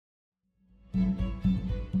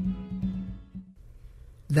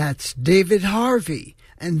That's David Harvey,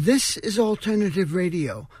 and this is Alternative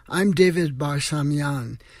Radio. I'm David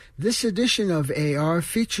Barsamian. This edition of AR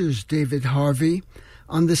features David Harvey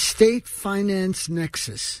on the State Finance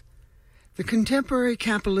Nexus. The contemporary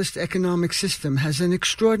capitalist economic system has an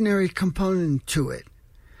extraordinary component to it.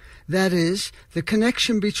 That is, the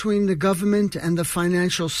connection between the government and the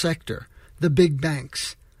financial sector, the big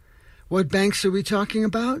banks. What banks are we talking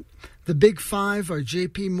about? The big five are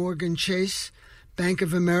J.P. Morgan Chase, Bank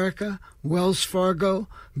of America, Wells Fargo,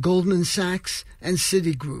 Goldman Sachs, and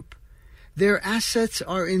Citigroup. Their assets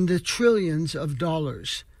are in the trillions of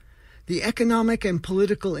dollars. The economic and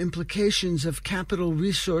political implications of capital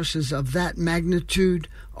resources of that magnitude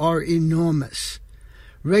are enormous.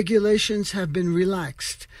 Regulations have been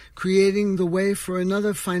relaxed, creating the way for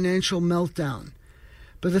another financial meltdown.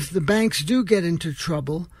 But if the banks do get into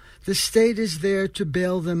trouble, the state is there to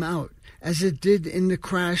bail them out, as it did in the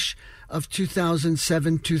crash of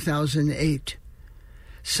 2007-2008.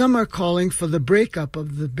 Some are calling for the breakup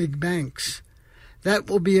of the big banks. That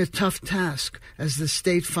will be a tough task, as the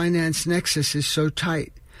state finance nexus is so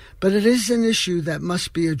tight, but it is an issue that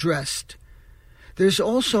must be addressed. There's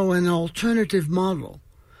also an alternative model,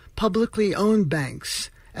 publicly owned banks,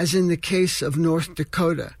 as in the case of North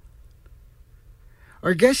Dakota.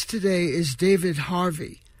 Our guest today is David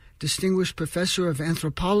Harvey, Distinguished Professor of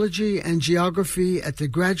Anthropology and Geography at the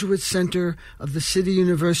Graduate Center of the City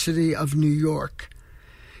University of New York.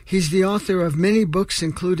 He's the author of many books,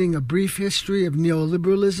 including A Brief History of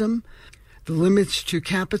Neoliberalism, The Limits to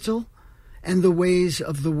Capital, and The Ways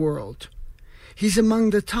of the World. He's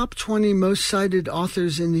among the top 20 most cited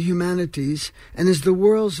authors in the humanities and is the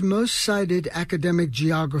world's most cited academic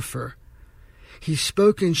geographer. He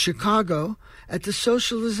spoke in Chicago at the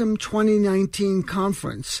Socialism 2019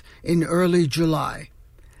 conference in early July.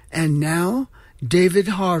 And now, David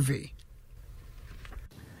Harvey.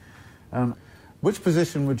 Which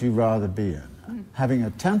position would you rather be in? Having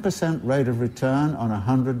a 10% rate of return on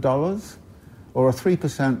 $100 or a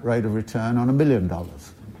 3% rate of return on $1 million?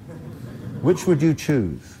 Which would you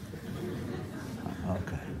choose?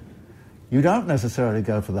 Okay. You don't necessarily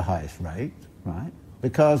go for the highest rate, right?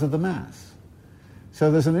 Because of the mass. So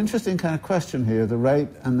there's an interesting kind of question here, the rate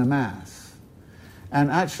and the mass. And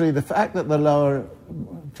actually the fact that the lower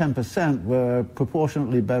 10% were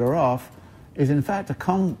proportionately better off is in fact a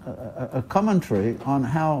commentary on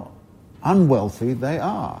how unwealthy they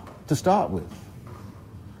are to start with.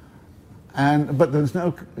 But there's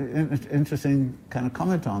no interesting kind of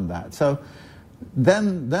comment on that. So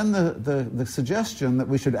then the suggestion that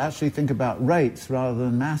we should actually think about rates rather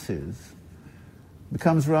than masses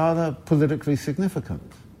becomes rather politically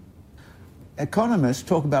significant. Economists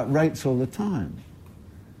talk about rates all the time.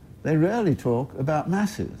 They rarely talk about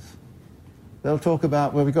masses. They'll talk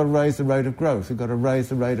about, well, we've got to raise the rate of growth, we've got to raise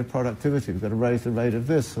the rate of productivity, we've got to raise the rate of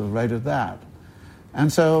this or the rate of that. And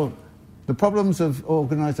so the problems of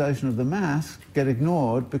organization of the mass get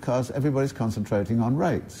ignored because everybody's concentrating on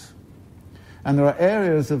rates. And there are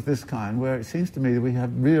areas of this kind where it seems to me that we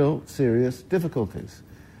have real serious difficulties.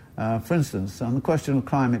 For instance, on the question of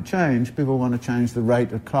climate change, people want to change the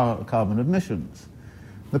rate of carbon emissions.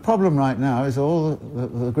 The problem right now is all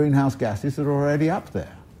the greenhouse gases that are already up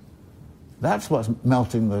there. That's what's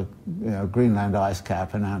melting the Greenland ice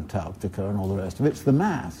cap and Antarctica and all the rest of it. It's the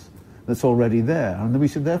mass that's already there, and we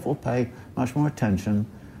should therefore pay much more attention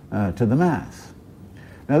to the mass.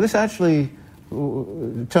 Now, this actually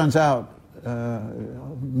turns out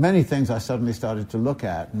many things I suddenly started to look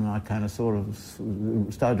at, and I kind of sort of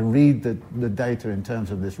started to read the data in terms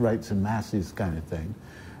of this rates and masses kind of thing,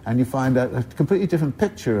 and you find a completely different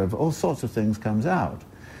picture of all sorts of things comes out.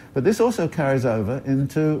 But this also carries over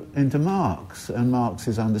into Marx and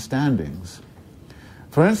Marx's understandings.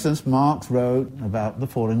 For instance, Marx wrote about the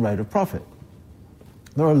falling rate of profit.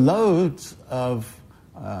 There are loads of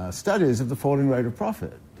studies of the falling rate of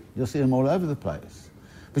profit. You'll see them all over the place.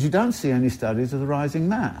 But you don't see any studies of the rising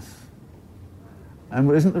mass. And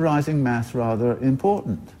isn't the rising mass rather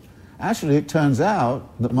important? Actually, it turns out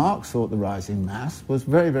that Marx thought the rising mass was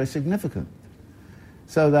very, very significant.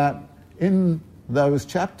 So that in those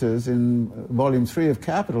chapters in Volume 3 of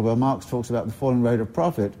Capital, where Marx talks about the falling rate of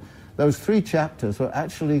profit, those 3 chapters were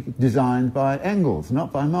actually designed by Engels,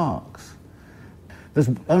 not by Marx. There's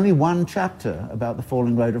only one chapter about the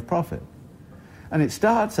falling rate of profit. And it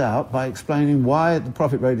starts out by explaining why the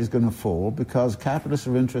profit rate is going to fall, because capitalists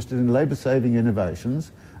are interested in labour-saving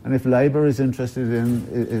innovations, and if labour is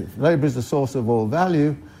if labour is the source of all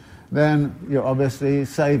value, then you're obviously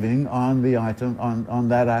saving on the item, on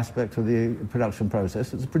that aspect of the production process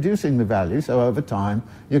that's producing the value, so over time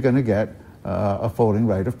you're going to get a falling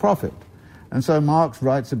rate of profit. And so Marx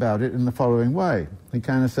writes about it in the following way.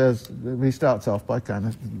 He starts off by kind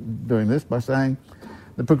of doing this by saying,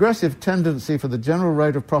 the progressive tendency for the general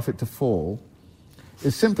rate of profit to fall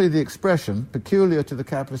is simply the expression, peculiar to the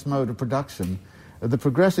capitalist mode of production, of the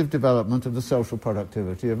progressive development of the social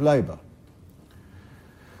productivity of labour.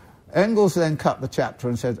 Engels then cut the chapter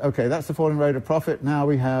and said, okay, that's the falling rate of profit. Now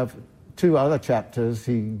we have two other chapters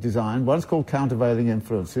he designed. One's called Countervailing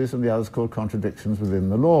Influences and the other's called Contradictions Within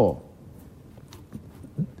the Law.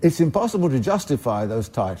 It's impossible to justify those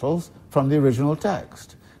titles from the original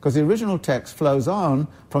text, because the original text flows on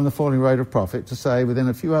from the falling rate of profit to say, within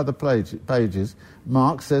a few other pages,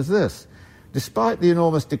 Marx says this: despite the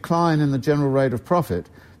enormous decline in the general rate of profit,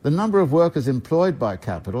 the number of workers employed by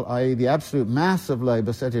capital, i.e. the absolute mass of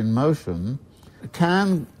labour set in motion,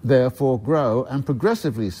 can therefore grow, and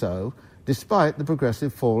progressively so, despite the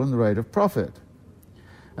progressive fall in the rate of profit.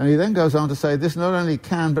 And he then goes on to say this not only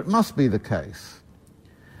can but must be the case.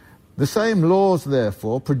 The same laws,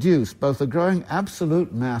 therefore, produce both a growing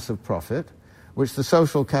absolute mass of profit, which the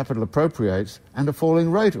social capital appropriates, and a falling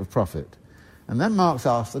rate of profit. And then Marx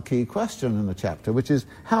asks the key question in the chapter, which is,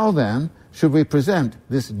 how then should we present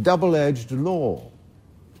this double-edged law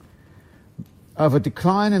of a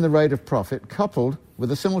decline in the rate of profit coupled with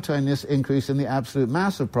a simultaneous increase in the absolute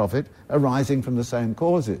mass of profit arising from the same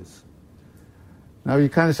causes? Now you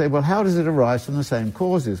kind of say, well, how does it arise from the same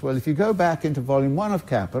causes? Well, if you go back into Volume 1 of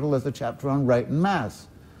Capital, there's a chapter on rate and mass.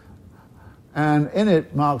 And in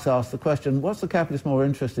it, Marx asks the question, what's the capitalist more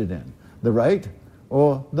interested in, the rate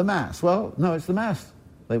or the mass? Well, no, it's the mass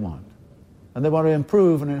they want. And they want to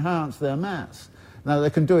improve and enhance their mass. Now,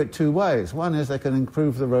 they can do it two ways. One is they can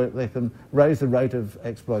improve the rate, they can raise the rate of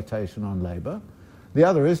exploitation on labour. The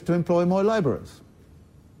other is to employ more labourers,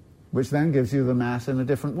 which then gives you the mass in a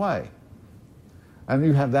different way. And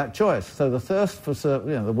you have that choice. So the thirst for,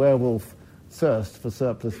 the werewolf thirst for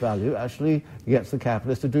surplus value actually gets the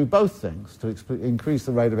capitalist to do both things, to increase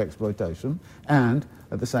the rate of exploitation and,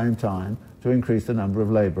 at the same time, to increase the number of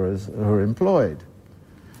labourers who are employed.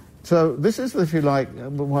 So this is, if you like,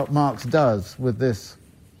 what Marx does with this.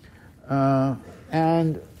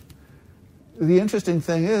 And the interesting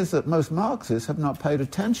thing is that most Marxists have not paid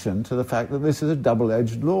attention to the fact that this is a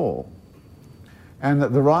double-edged law, and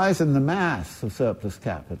that the rise in the mass of surplus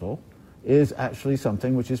capital is actually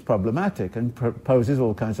something which is problematic and poses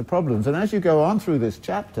all kinds of problems. And as you go on through this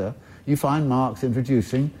chapter, you find Marx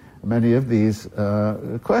introducing many of these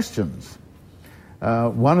questions.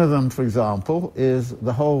 One of them, for example, is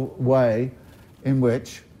the whole way in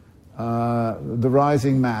which the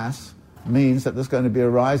rising mass means that there's going to be a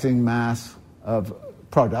rising mass of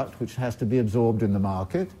product which has to be absorbed in the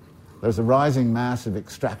market. There's a rising mass of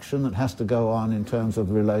extraction that has to go on in terms of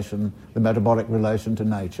the relation, the metabolic relation to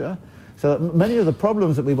nature. So that many of the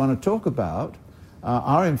problems that we want to talk about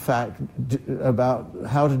are in fact about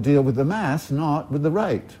how to deal with the mass, not with the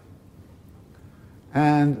rate.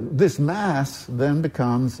 And this mass then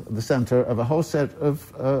becomes the center of a whole set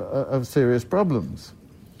of serious problems.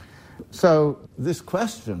 So this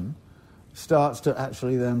question starts to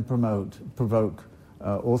actually then provoke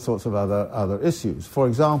all sorts of other issues. For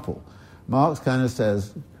example, Marx kind of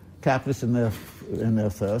says capitalists in their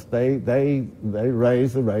thirst, they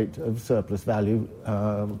raise the rate of surplus value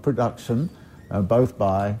production both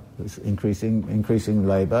by increasing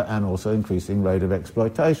labour and also increasing rate of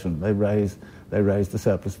exploitation. They raise the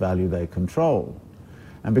surplus value they control.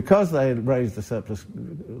 And because they raise the surplus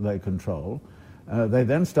they control, they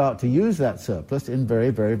then start to use that surplus in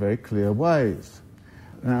very, very, very clear ways.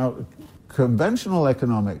 Now, conventional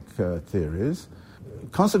economic theories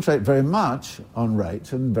concentrate very much on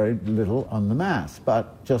rates and very little on the mass.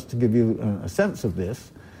 But just to give you a sense of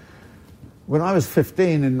this, when I was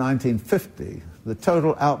 15 in 1950, the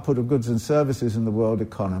total output of goods and services in the world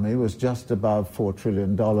economy was just above $4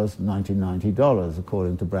 trillion, $1990,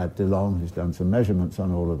 according to Brad DeLong, who's done some measurements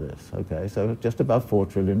on all of this. Okay, so just above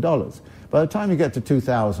 $4 trillion. By the time you get to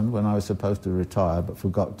 2000, when I was supposed to retire but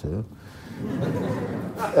forgot to,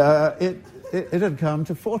 it had come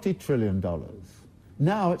to $40 trillion.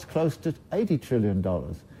 Now it's close to $80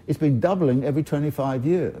 trillion. It's been doubling every 25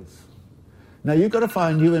 years. Now you've got to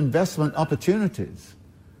find new investment opportunities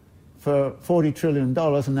for $40 trillion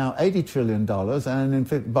and now $80 trillion,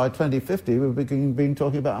 and by 2050 we've been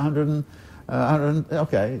talking about 100.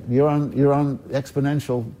 Okay, you're on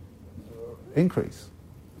exponential increase.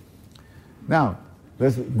 Now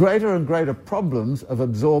there's greater and greater problems of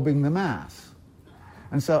absorbing the mass.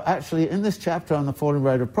 And so actually in this chapter on the falling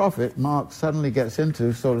rate of profit, Marx suddenly gets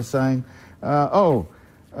into sort of saying,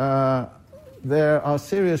 there are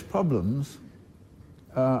serious problems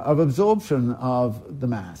of absorption of the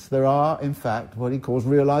mass. There are, in fact, what he calls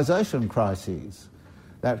realization crises.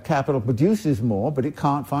 That capital produces more, but it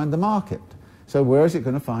can't find the market. So where is it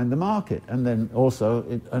going to find the market? And then also,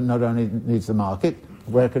 it not only needs the market,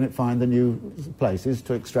 where can it find the new places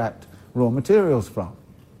to extract raw materials from?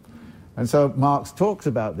 And so Marx talks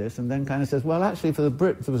about this and then kind of says, well, actually for the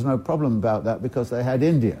Brits there was no problem about that because they had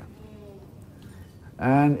India.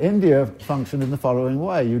 And India functioned in the following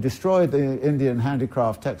way. You destroyed the Indian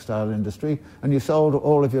handicraft textile industry and you sold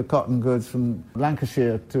all of your cotton goods from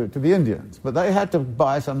Lancashire to the Indians. But they had to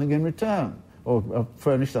buy something in return or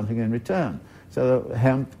furnish something in return. So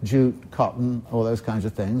hemp, jute, cotton, all those kinds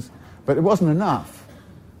of things. But it wasn't enough.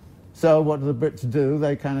 So what did the Brits do?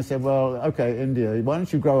 They kind of said, well, okay, India, why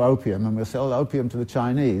don't you grow opium and we'll sell opium to the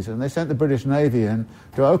Chinese? And they sent the British Navy in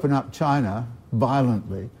to open up China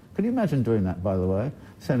violently. Can you imagine doing that, by the way?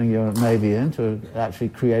 Sending your Navy in to actually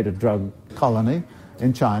create a drug colony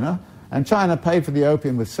in China. And China paid for the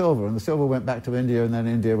opium with silver, and the silver went back to India, and then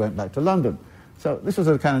India went back to London. So this was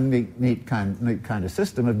a kind of neat kind of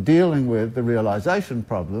system of dealing with the realization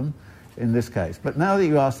problem in this case. But now that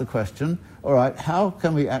you ask the question, all right, how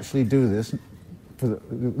can we actually do this?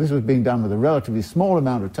 This was being done with a relatively small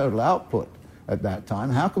amount of total output at that time.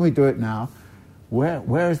 How can we do it now?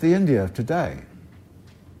 Where is the India of today?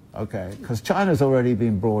 Okay, because China's already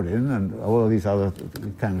been brought in and all of these other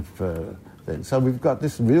kind of things. So we've got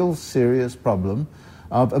this real serious problem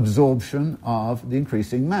of absorption of the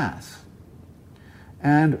increasing mass.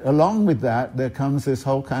 And along with that, there comes this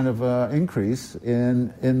whole kind of increase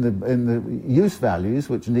in the use values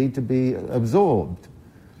which need to be absorbed.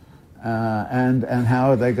 And how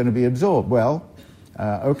are they going to be absorbed? Well,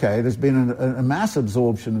 okay, there's been a mass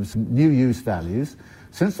absorption of some new use values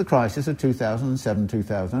since the crisis of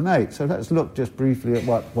 2007-2008. So let's look just briefly at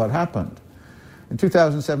what happened. In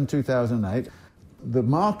 2007-2008, the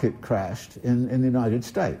market crashed in the United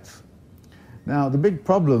States. Now, the big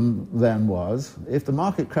problem then was, if the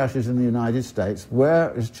market crashes in the United States,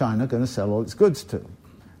 where is China going to sell all its goods to?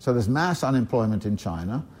 So there's mass unemployment in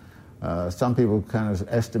China. Some people kind of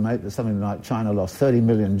estimate that something like China lost 30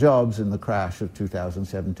 million jobs in the crash of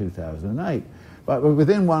 2007-2008. But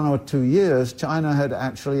within 1 or 2 years, China had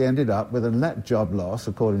actually ended up with a net job loss,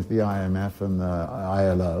 according to the IMF and the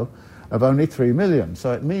ILO, of only 3 million.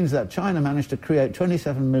 So it means that China managed to create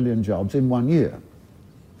 27 million jobs in 1 year.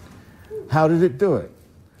 How did it do it?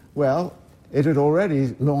 Well, it had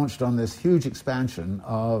already launched on this huge expansion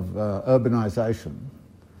of urbanization,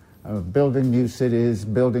 building new cities,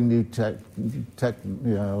 building new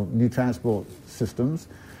new transport systems.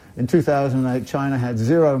 In 2008, China had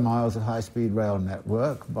 0 miles of high-speed rail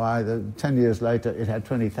network. By 10 years later, it had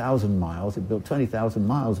 20,000 miles. It built 20,000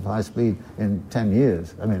 miles of high speed in 10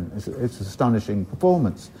 years. I mean, it's an astonishing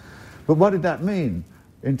performance. But what did that mean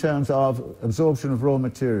in terms of absorption of raw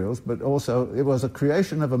materials? But also, it was a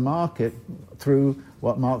creation of a market through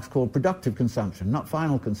what Marx called productive consumption, not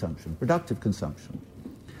final consumption, productive consumption.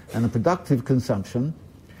 And the productive consumption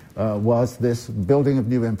was this building of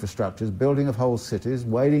new infrastructures, building of whole cities,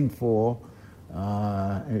 waiting for,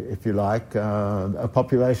 if you like, a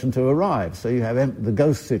population to arrive. So you have the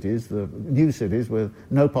ghost cities, the new cities with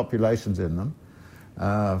no populations in them,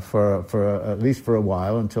 for at least for a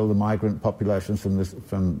while, until the migrant populations from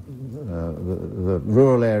the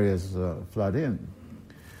rural areas flood in.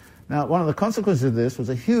 Now, one of the consequences of this was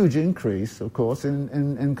a huge increase, of course,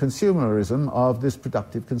 in consumerism of this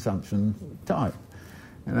productive consumption type.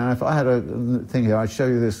 And now, if I had a thing here, I'd show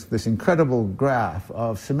you this incredible graph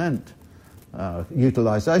of cement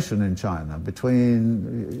utilization in China.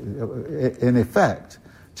 In effect,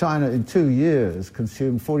 China in 2 years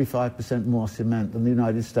consumed 45% more cement than the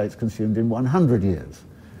United States consumed in 100 years.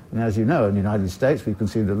 And as you know, in the United States, we've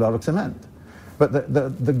consumed a lot of cement. But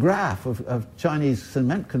the graph of Chinese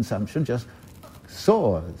cement consumption just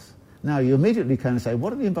soars. Now, you immediately kind of say,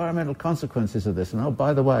 what are the environmental consequences of this? And, oh,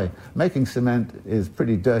 by the way, making cement is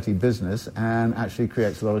pretty dirty business and actually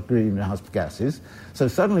creates a lot of greenhouse gases. So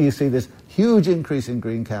suddenly you see this huge increase in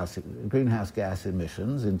greenhouse gas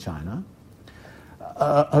emissions in China,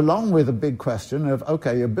 along with a big question of,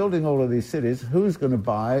 okay, you're building all of these cities, who's going to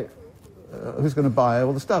buy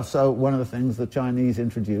all the stuff? So one of the things the Chinese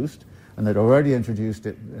introduced, and they'd already introduced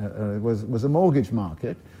it, was a mortgage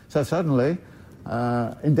market. So suddenly,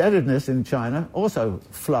 indebtedness in China also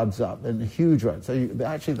floods up in a huge rate. So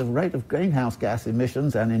actually the rate of greenhouse gas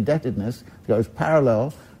emissions and indebtedness goes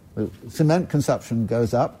parallel. The cement consumption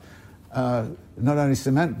goes up. Not only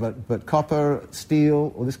cement, but copper,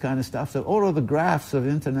 steel, all this kind of stuff. So all of the graphs of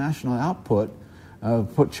international output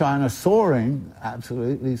put China soaring,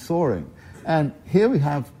 absolutely soaring. And here we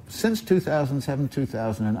have since 2007,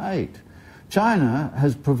 2008, China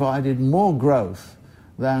has provided more growth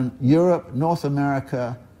than Europe, North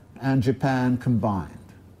America, and Japan combined.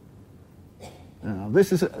 Now,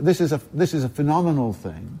 this is a phenomenal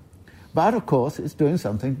thing, but of course it's doing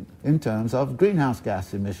something in terms of greenhouse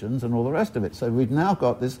gas emissions and all the rest of it. So we've now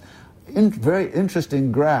got this very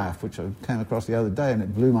interesting graph, which I came across the other day, and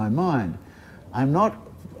it blew my mind. I'm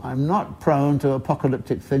not prone to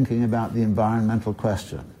apocalyptic thinking about the environmental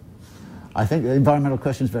question. I think the environmental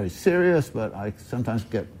question is very serious, but I sometimes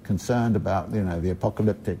get concerned about, the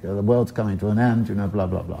apocalyptic, the world's coming to an end, blah,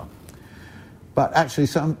 blah, blah. But actually,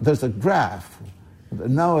 there's a graph that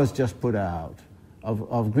NOAA's just put out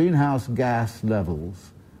of greenhouse gas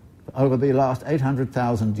levels over the last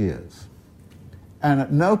 800,000 years. And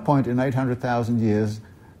at no point in 800,000 years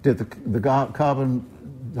did the carbon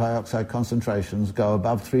dioxide concentrations go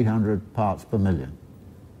above 300 parts per million.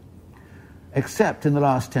 Except in the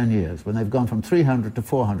last 10 years, when they've gone from 300 to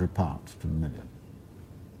 400 parts per million.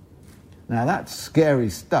 Now that's scary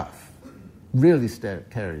stuff, really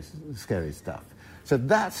scary stuff. So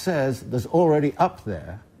that says there's already up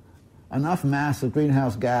there enough mass of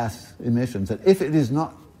greenhouse gas emissions that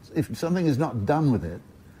if something is not done with it,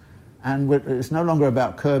 and it's no longer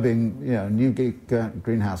about curbing new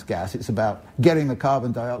greenhouse gas, it's about getting the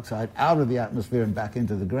carbon dioxide out of the atmosphere and back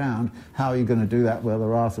into the ground. How are you going to do that? Well,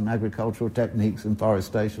 there are some agricultural techniques and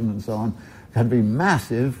forestation and so on. It can be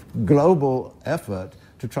massive global effort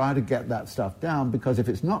to try to get that stuff down, because if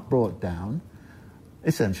it's not brought down,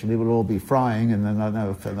 essentially we'll all be frying in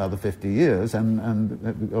another 50 years,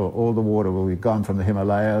 and all the water will be gone from the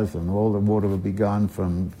Himalayas, and all the water will be gone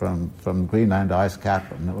from Greenland ice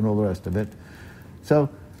cap and all the rest of it. So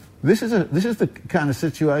this is the kind of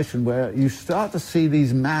situation where you start to see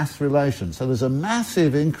these mass relations. So there's a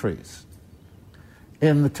massive increase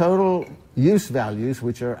in the total use values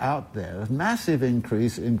which are out there. There's a massive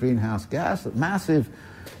increase in greenhouse gas,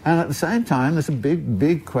 and at the same time, there's a big,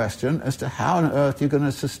 big question as to how on earth you're going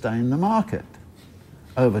to sustain the market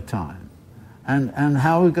over time. And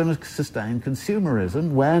how we're going to sustain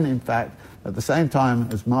consumerism when, in fact, at the same time,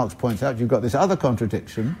 as Marx points out, you've got this other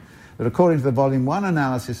contradiction that according to the Volume 1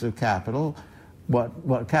 analysis of capital,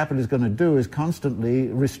 what capital is going to do is constantly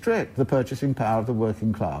restrict the purchasing power of the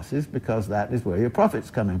working classes, because that is where your profit's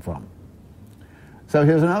coming from. So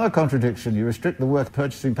here's another contradiction. You restrict the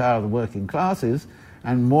purchasing power of the working classes,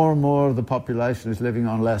 and more of the population is living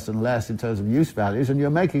on less and less in terms of use values, and you're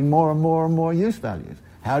making more and more use values.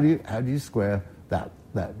 How do you square that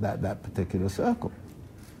particular circle?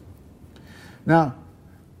 Now,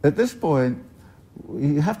 at this point,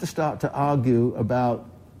 you have to start to argue about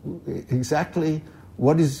exactly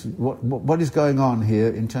what is going on here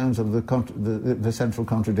in terms of the central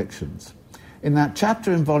contradictions. In that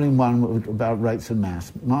chapter in Volume 1 about rates and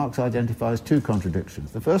mass, Marx identifies two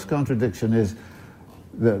contradictions. The first contradiction is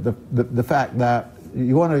the fact that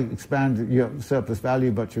you want to expand your surplus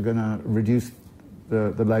value, but you're going to reduce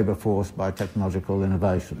the labour force by technological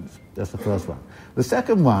innovations. That's the first one. The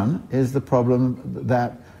second one is the problem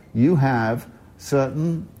that you have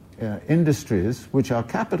certain industries which are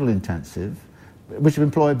capital intensive, which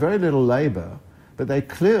employ very little labour, but they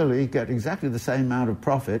clearly get exactly the same amount of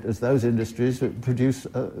profit as those industries that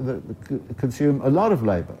consume a lot of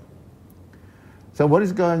labour. So what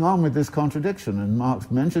is going on with this contradiction? And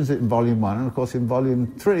Marx mentions it in Volume 1, and of course in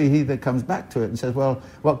Volume 3 he then comes back to it and says, well,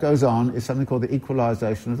 what goes on is something called the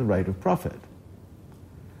equalisation of the rate of profit.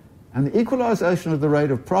 And the equalisation of the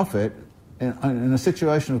rate of profit in a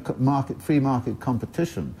situation of free market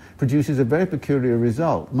competition produces a very peculiar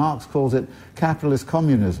result. Marx calls it capitalist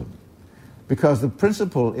communism, because the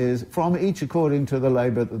principle is from each according to the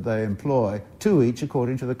labour that they employ, to each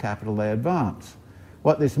according to the capital they advance.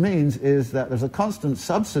 What this means is that there's a constant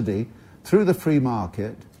subsidy through the free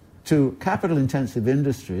market to capital-intensive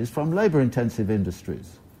industries from labour-intensive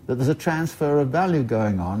industries, that there's a transfer of value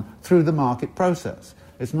going on through the market process.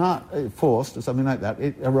 It's not forced or something like that.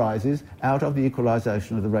 It arises out of the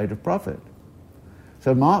equalisation of the rate of profit.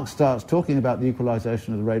 So Marx starts talking about the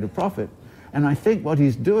equalisation of the rate of profit, and I think what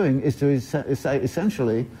he's doing is to say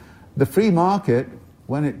essentially the free market,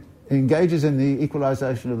 when it engages in the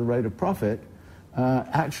equalisation of the rate of profit,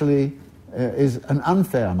 actually is an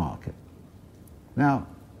unfair market. Now,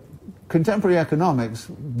 contemporary economics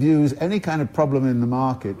views any kind of problem in the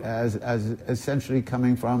market as essentially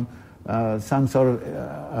coming from some sort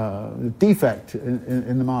of defect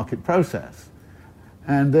in the market process.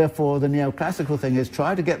 And therefore the neoclassical thing is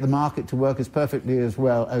try to get the market to work as perfectly as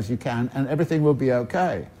well as you can and everything will be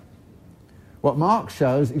okay. What Marx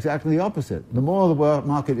shows exactly the opposite. The more the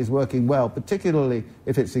market is working well, particularly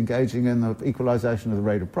if it's engaging in the equalization of the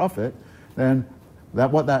rate of profit, then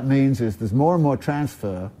what that means is there's more and more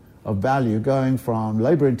transfer of value going from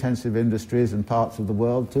labor-intensive industries in parts of the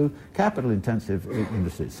world to capital-intensive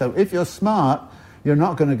industries. So if you're smart, you're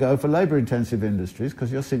not going to go for labor-intensive industries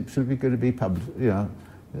because you're simply going to be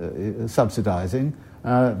subsidizing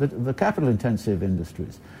the capital-intensive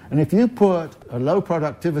industries. And if you put a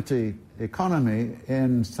low-productivity economy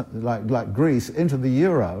in like Greece into the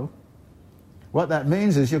euro, what that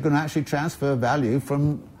means is you're going to actually transfer value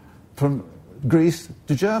from Greece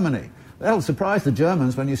to Germany. That'll surprise the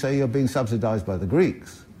Germans when you say you're being subsidized by the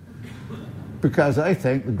Greeks, because they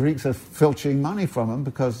think the Greeks are filching money from them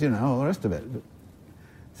because, all the rest of it.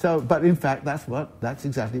 So, but in fact, that's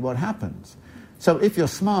exactly what happens. So if you're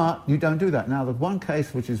smart, you don't do that. Now, the one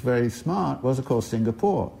case which is very smart was, of course,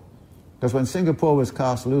 Singapore. Because when Singapore was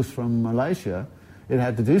cast loose from Malaysia, it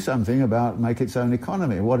had to do something about make its own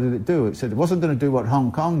economy. What did it do? It said it wasn't going to do what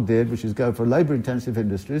Hong Kong did, which is go for labor-intensive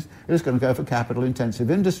industries. It was going to go for capital-intensive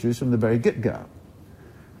industries from the very get-go.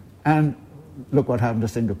 And look what happened to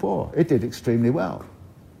Singapore. It did extremely well.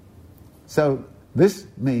 So this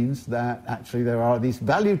means that actually there are these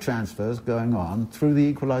value transfers going on through the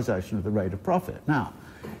equalization of the rate of profit. Now,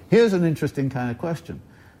 here's an interesting kind of question.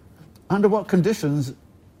 Under what conditions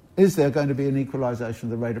is there going to be an equalization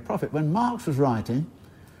of the rate of profit? When Marx was writing,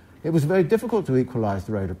 it was very difficult to equalize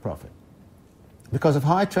the rate of profit. Because of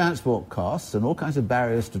high transport costs and all kinds of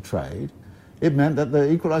barriers to trade, it meant that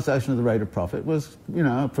the equalization of the rate of profit was,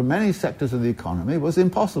 for many sectors of the economy, was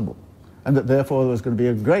impossible. And that therefore there was going to be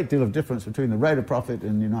a great deal of difference between the rate of profit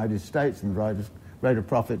in the United States and the rate of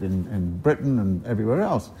profit in Britain and everywhere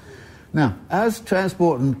else. Now, as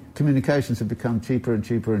transport and communications have become cheaper and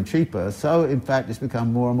cheaper and cheaper, so in fact it's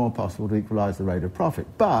become more and more possible to equalize the rate of profit.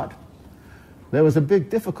 But there was a big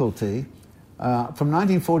difficulty from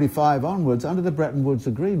 1945 onwards under the Bretton Woods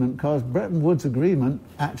Agreement, because Bretton Woods Agreement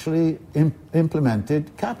actually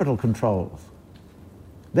implemented capital controls.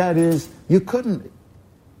 That is, you couldn't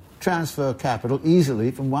transfer capital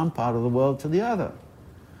easily from one part of the world to the other.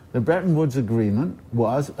 The Bretton Woods Agreement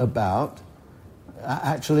was about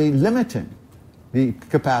actually limiting the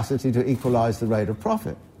capacity to equalize the rate of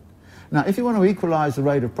profit. Now, if you want to equalize the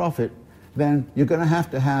rate of profit, then you're going to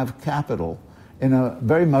have capital in a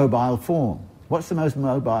very mobile form. What's the most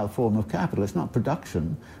mobile form of capital? It's not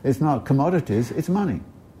production, it's not commodities, it's money.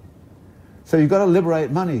 So you've got to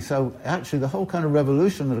liberate money. So actually the whole kind of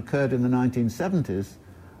revolution that occurred in the 1970s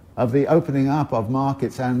of the opening up of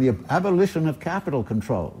markets and the abolition of capital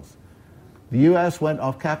controls. The US went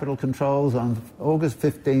off capital controls on August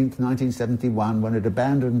 15th, 1971, when it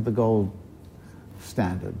abandoned the gold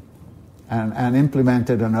standard and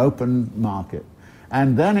implemented an open market.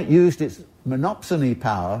 And then it used its monopsony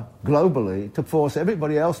power globally to force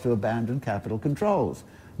everybody else to abandon capital controls.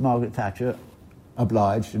 Margaret Thatcher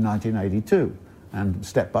obliged in 1982, and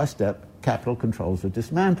step by step, capital controls were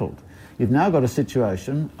dismantled. You've now got a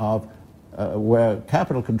situation of where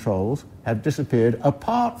capital controls have disappeared,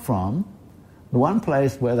 apart from the one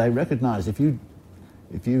place where they recognize if you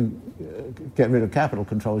get rid of capital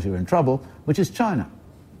controls, you're in trouble, which is China.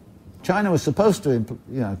 China was supposed to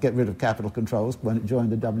get rid of capital controls when it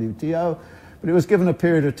joined the WTO, but it was given a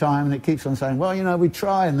period of time, and it keeps on saying, well, we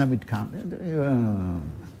try, and then we can't.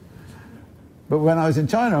 But when I was in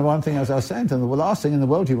China, one thing, as I was saying to them, the last thing in the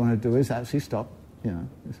world you want to do is actually stop,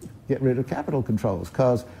 get rid of capital controls,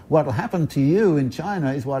 because what will happen to you in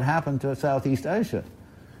China is what happened to Southeast Asia.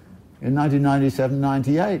 In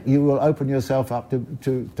 1997-98, you will open yourself up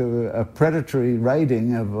to a predatory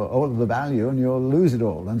raiding of all of the value, and you'll lose it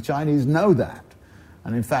all. And the Chinese know that.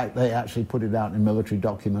 And in fact, they actually put it out in military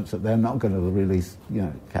documents that they're not going to release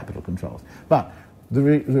capital controls. But the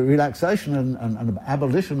relaxation and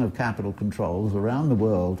abolition of capital controls around the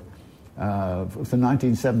world from the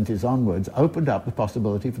 1970s onwards opened up the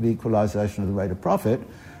possibility for the equalization of the rate of profit.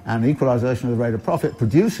 And the equalization of the rate of profit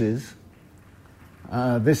produces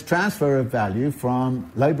this transfer of value from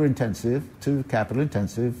labor-intensive to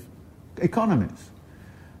capital-intensive economies.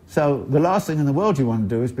 So the last thing in the world you want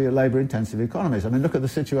to do is be a labor-intensive economy. I mean, look at the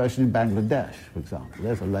situation in Bangladesh, for example.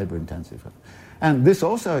 There's a labor-intensive. And this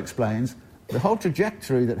also explains the whole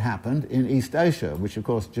trajectory that happened in East Asia, which, of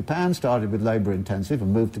course, Japan started with labor-intensive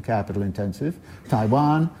and moved to capital-intensive.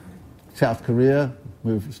 Taiwan, South Korea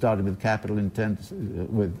started with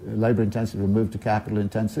labor-intensive and moved to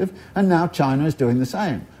capital-intensive. And now China is doing the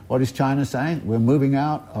same. What is China saying? We're moving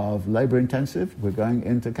out of labor-intensive, we're going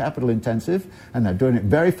into capital-intensive, and they're doing it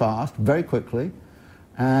very fast, very quickly.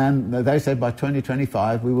 And they said by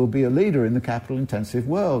 2025 we will be a leader in the capital-intensive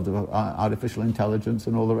world of artificial intelligence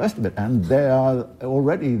and all the rest of it. And they are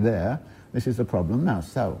already there. This is the problem now.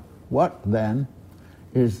 So what then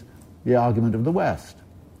is the argument of the West?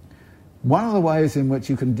 One of the ways in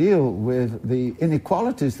which you can deal with the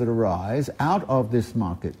inequalities that arise out of this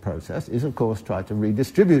market process is, of course, try to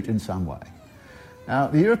redistribute in some way. Now,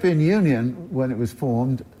 the European Union, when it was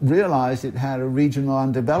formed, realized it had a regional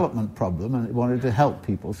undevelopment problem and it wanted to help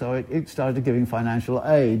people, so it started giving financial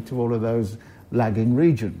aid to all of those lagging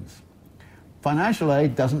regions. Financial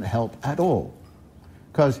aid doesn't help at all,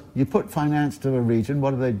 because you put finance to a region,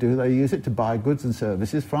 what do? They use it to buy goods and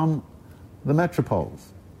services from the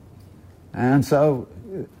metropoles. And so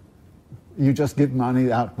you just give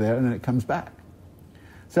money out there and then it comes back.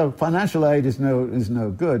 So financial aid is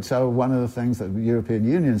no good. So one of the things that the European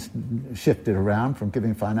Union shifted around from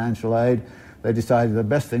giving financial aid, they decided the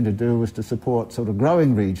best thing to do was to support sort of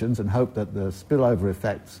growing regions and hope that the spillover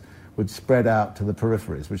effects would spread out to the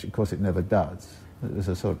peripheries, which of course it never does. It was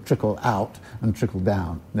a sort of trickle out and trickle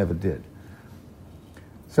down, never did.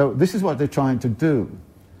 So this is what they're trying to do.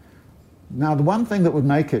 Now, the one thing that would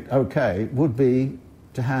make it okay would be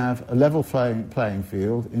to have a level playing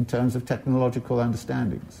field in terms of technological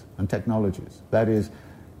understandings and technologies. That is,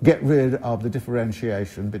 get rid of the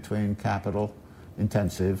differentiation between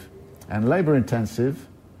capital-intensive and labor-intensive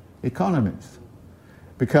economies.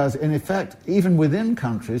 Because, in effect, even within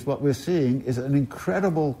countries, what we're seeing is an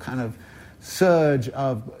incredible kind of surge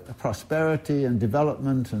of prosperity and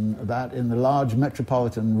development and that in the large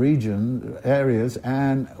metropolitan region areas,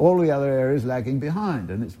 and all the other areas lagging behind.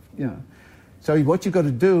 And it's, you know, so what you've got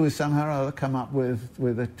to do is somehow or other come up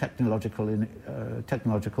with a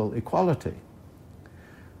technological equality.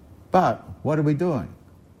 But what are we doing?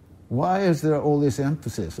 Why is there all this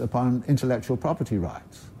emphasis upon intellectual property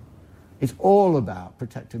rights? It's all about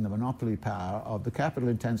protecting the monopoly power of the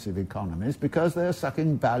capital-intensive economies because they're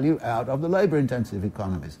sucking value out of the labor-intensive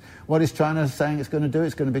economies. What is China saying it's going to do?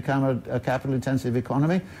 It's going to become a capital-intensive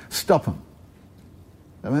economy? Stop them.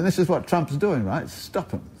 I mean, this is what Trump's doing, right?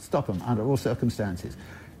 Stop them under all circumstances.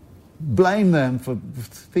 Blame them for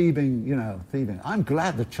thieving. I'm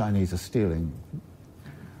glad the Chinese are stealing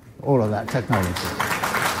all of that technology.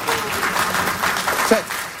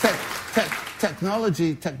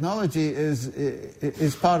 Technology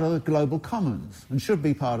is part of the global commons and should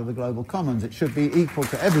be part of the global commons. It should be equal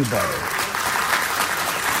to everybody.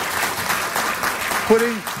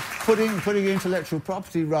 Putting intellectual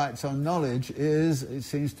property rights on knowledge is, it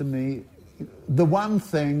seems to me, the one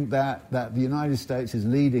thing that the United States is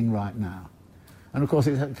leading right now. And of course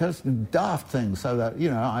it has daft things, so that,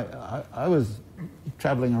 I was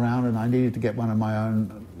traveling around and I needed to get one of my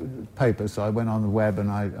own papers, so I went on the web and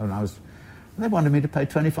they wanted me to pay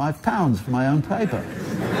 £25 for my own paper.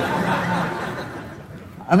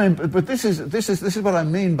 I mean, but this is what I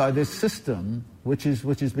mean by this system, which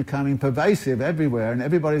is becoming pervasive everywhere, and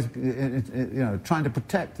everybody's trying to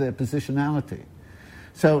protect their positionality.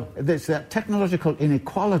 So there's that technological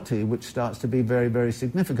inequality which starts to be very, very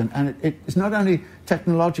significant, and it's not only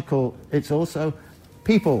technological; it's also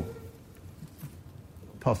people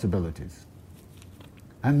possibilities,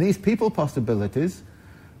 and these people possibilities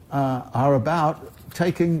are about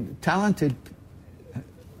taking talented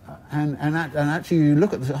and actually you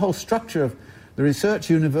look at the whole structure of the research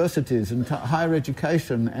universities and higher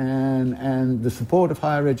education and the support of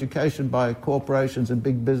higher education by corporations and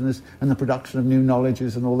big business and the production of new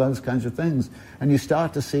knowledges and all those kinds of things, and you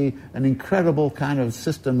start to see an incredible kind of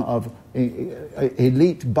system of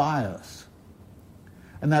elite bias.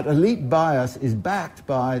 And that elite bias is backed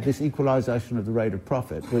by this equalization of the rate of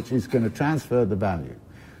profit, which is going to transfer the value.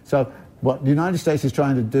 So what the United States is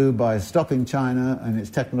trying to do by stopping China and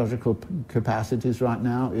its technological capacities right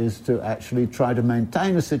now is to actually try to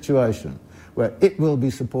maintain a situation where it will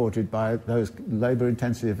be supported by those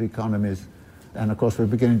labor-intensive economies. And of course we're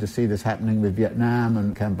beginning to see this happening with Vietnam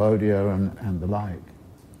and Cambodia and the like.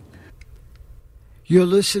 You're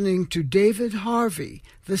listening to David Harvey,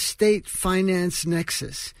 the State Finance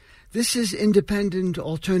Nexus. This is Independent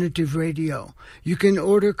Alternative Radio. You can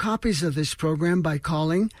order copies of this program by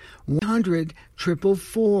calling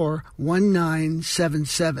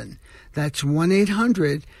 1-800-444-1977. That's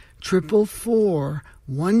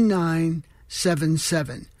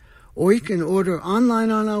 1-800-444-1977. Or you can order online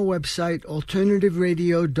on our website,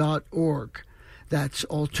 alternativeradio.org. That's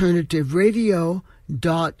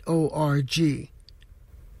alternativeradio.org.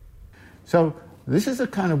 So this is a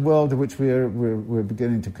kind of world in which we're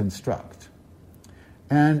beginning to construct.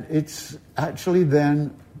 And it's actually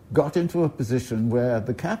then got into a position where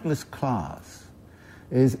the capitalist class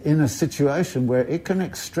is in a situation where it can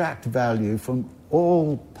extract value from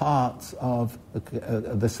all parts of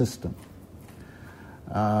the system.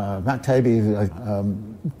 Matt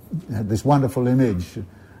Taibbi had this wonderful image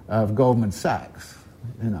of Goldman Sachs,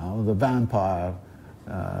 the vampire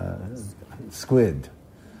squid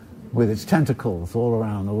with its tentacles all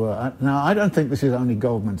around the world. Now, I don't think this is only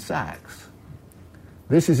Goldman Sachs.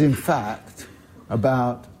 This is, in fact,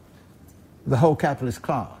 about the whole capitalist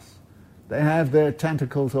class. They have their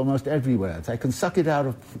tentacles almost everywhere. If they can suck it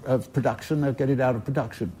out of production, they'll get it out of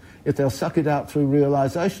production. If they'll suck it out through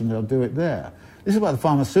realization, they'll do it there. This is what the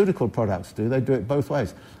pharmaceutical products do. They do it both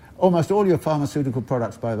ways. Almost all your pharmaceutical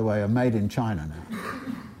products, by the way, are made in China now.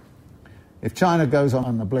 If China goes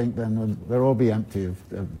on the blink, then they'll all be empty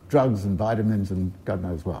of drugs and vitamins and God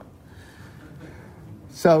knows what.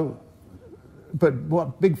 So, but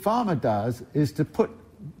what Big Pharma does is to put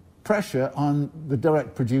pressure on the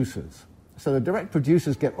direct producers. So the direct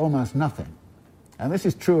producers get almost nothing. And this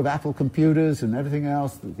is true of Apple computers and everything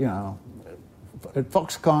else.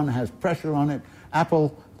 Foxconn has pressure on it.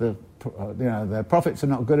 Apple, their profits are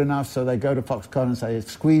not good enough, so they go to Foxconn and say,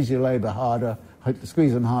 squeeze your labor harder,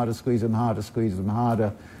 squeeze them harder, squeeze them harder, squeeze them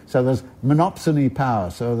harder. So there's monopsony power,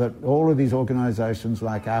 so that all of these organizations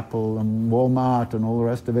like Apple and Walmart and all the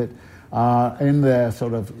rest of it are in there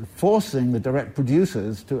sort of forcing the direct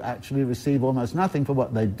producers to actually receive almost nothing for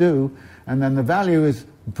what they do, and then the value is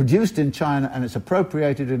produced in China and it's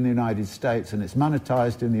appropriated in the United States and it's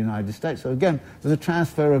monetized in the United States. So again, there's a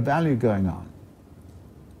transfer of value going on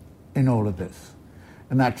in all of this.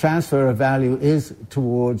 And that transfer of value is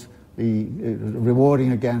towards the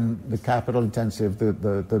rewarding again the capital intensive,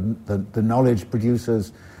 the knowledge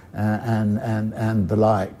producers and the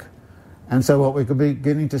like. And so what we're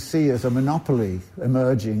beginning to see is a monopoly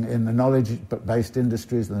emerging in the knowledge-based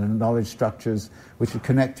industries and the knowledge structures which are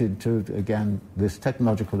connected to, again, this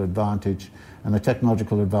technological advantage. And the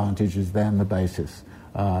technological advantage is then the basis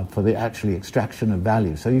for the actually extraction of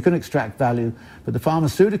value. So you can extract value, but the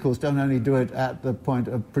pharmaceuticals don't only do it at the point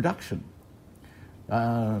of production.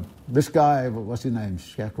 This guy, what's his name,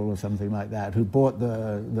 Scheckel or something like that, who bought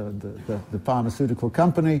the pharmaceutical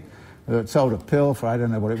company, that sold a pill for, I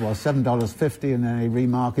don't know what it was, $7.50, and then he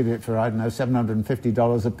remarketed it for, I don't know,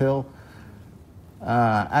 $750 a pill.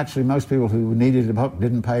 Actually, most people who needed it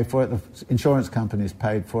didn't pay for it. The insurance companies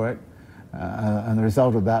paid for it. And the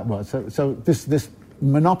result of that was... So this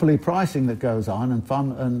monopoly pricing that goes on,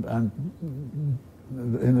 and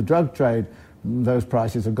in the drug trade, those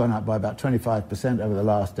prices have gone up by about 25% over the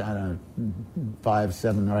last, I don't know, 5,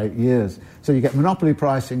 7 or 8 years. So you get monopoly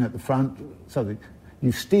pricing at the front, so that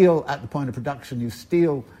you steal at the point of production, you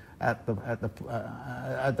steal at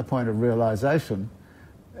the point of realization.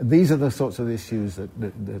 These are the sorts of issues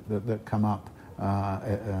that come up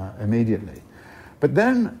immediately. But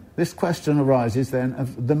then this question arises then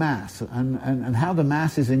of the mass and how the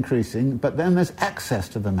mass is increasing, but then there's access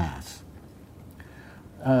to the mass.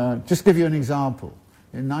 Just give you an example.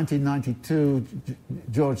 In 1992,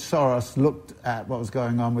 George Soros looked at what was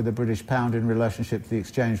going on with the British pound in relationship to the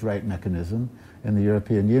exchange rate mechanism in the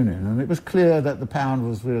European Union. And it was clear that the pound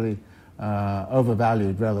was really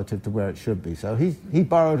overvalued relative to where it should be. So he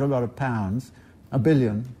borrowed a lot of pounds, $1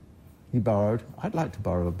 billion he borrowed. I'd like to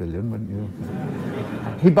borrow $1 billion, wouldn't you?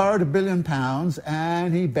 He borrowed £1 billion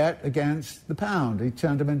and he bet against the pound. He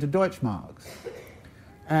turned them into Deutschmarks.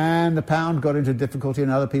 And the pound got into difficulty, and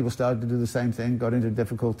other people started to do the same thing, got into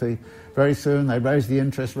difficulty. Very soon they raised the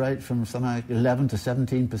interest rate from something like 11 to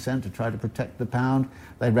 17% to try to protect the pound.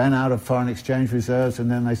 They ran out of foreign exchange reserves, and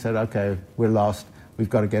then they said, okay, we're lost, we've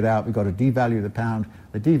got to get out, we've got to devalue the pound.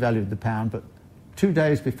 They devalued the pound, but 2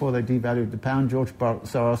 days before they devalued the pound, George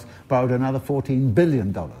Soros borrowed another $14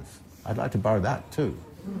 billion. I'd like to borrow that too.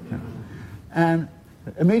 And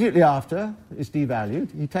immediately after it's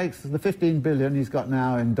devalued, he takes the 15 billion he's got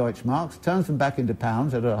now in Deutschmarks, turns them back into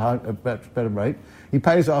pounds at a better rate. He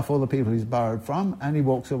pays off all the people he's borrowed from, and he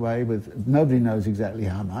walks away with nobody knows exactly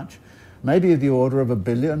how much, maybe the order of $1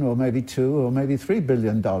 billion, or maybe $2 or maybe $3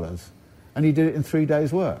 billion. And he did it in 3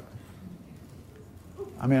 days' work.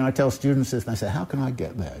 I mean, I tell students this, and they say, how can I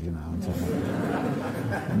get there,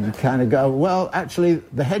 And you kind of go, well, actually,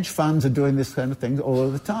 the hedge funds are doing this kind of thing all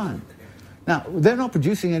of the time. Now, they're not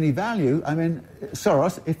producing any value. I mean,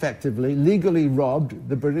 Soros effectively, legally robbed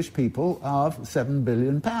the British people of £7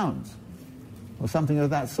 billion, or something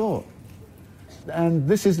of that sort. And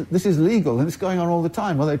this is legal, and it's going on all the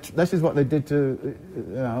time. Well, this is what they did to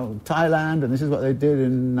Thailand, and this is what they did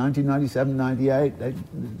in 1997, 98.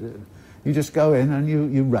 You just go in and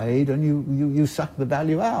you raid and you suck the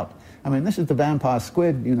value out. I mean, this is the vampire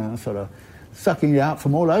squid, sort of sucking you out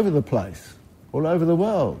from all over the place. all over the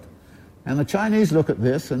world. And the Chinese look at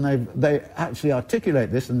this, and they actually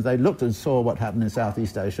articulate this, and they looked and saw what happened in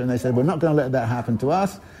Southeast Asia, and they said, we're not going to let that happen to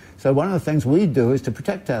us. So one of the things we do is to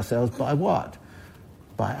protect ourselves by what?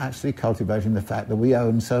 By actually cultivating the fact that we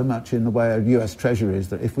own so much in the way of US treasuries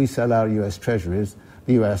that if we sell our US treasuries,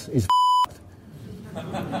 the US is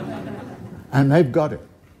and they've got it.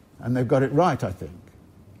 And they've got it right, I think.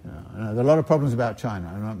 You know, there are a lot of problems about China.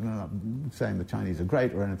 I'm not saying the Chinese are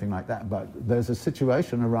great or anything like that, but there's a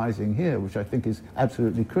situation arising here which I think is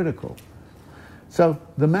absolutely critical. So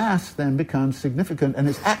the mass then becomes significant, and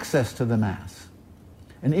it's access to the mass.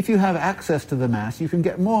 And if you have access to the mass, you can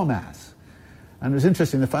get more mass. And it was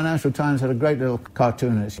interesting, the Financial Times had a great little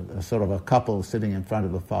cartoon. It's a sort of a couple sitting in front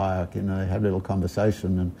of the fire. You know, they have a little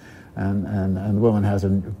conversation, and the woman has a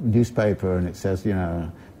newspaper, and it says, you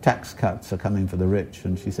know, tax cuts are coming for the rich.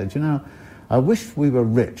 And she said, you know, I wish we were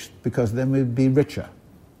rich, because then we'd be richer.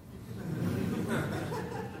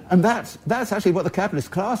 And that's actually what the capitalist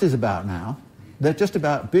class is about now. They're just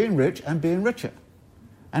about being rich and being richer.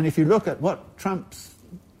 And if you look at what Trump's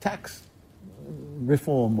tax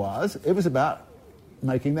reform was, it was about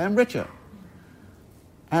making them richer.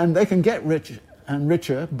 And they can get rich and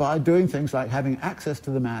richer by doing things like having access to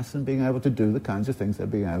the mass and being able to do the kinds of things they're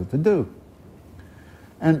being able to do.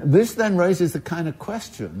 And this then raises the kind of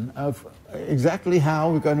question of exactly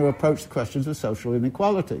how we're going to approach the questions of social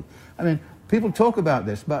inequality. I mean, people talk about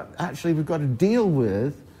this, but actually we've got to deal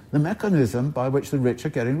with the mechanism by which the rich are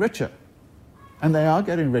getting richer. And they are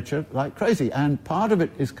getting richer like crazy. And part of it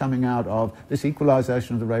is coming out of this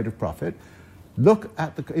equalization of the rate of profit. Look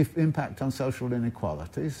at the impact on social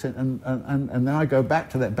inequalities. And then I go back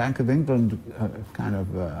to that Bank of England kind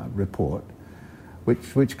of report,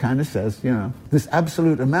 which kind of says, you know, this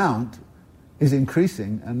absolute amount is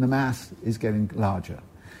increasing and the mass is getting larger.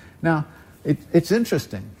 Now, it's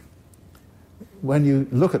interesting when you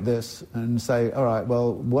look at this and say, all right,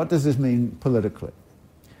 well, what does this mean politically?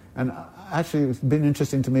 And actually, it's been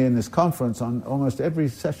interesting to me in this conference, on almost every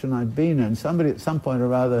session I've been in, somebody at some point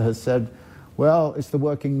or other has said, well, it's the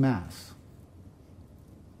working mass.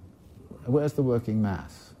 Where's the working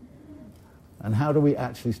mass? And how do we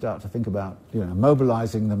actually start to think about, you know,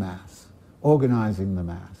 mobilizing the mass, organizing the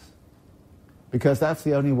mass? Because that's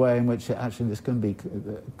the only way in which actually this can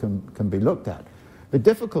be looked at. The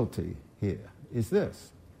difficulty here is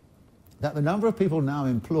this, that the number of people now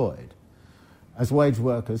employed as wage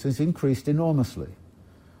workers has increased enormously,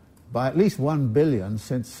 by at least 1 billion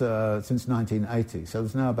since 1980. So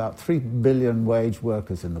there's now about 3 billion wage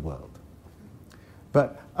workers in the world.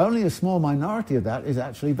 But only a small minority of that is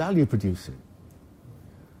actually value producing.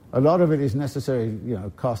 A lot of it is necessary, you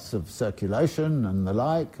know, costs of circulation and the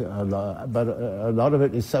like, but a lot of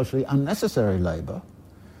it is socially unnecessary labour.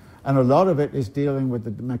 And a lot of it is dealing with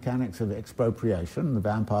the mechanics of expropriation. The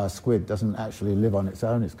vampire squid doesn't actually live on its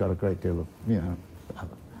own. It's got a great deal of, you know.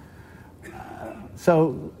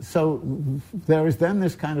 So there is then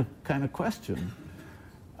this kind of question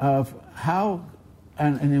of how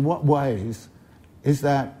and in what ways is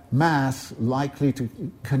that mass likely to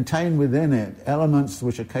contain within it elements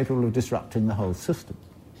which are capable of disrupting the whole system.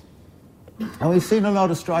 And we've seen a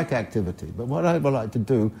lot of strike activity, but what I would like to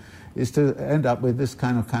do is to end up with this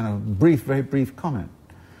kind of very brief comment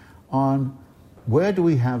on where do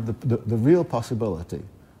we have the real possibility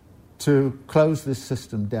to close this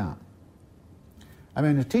system down. I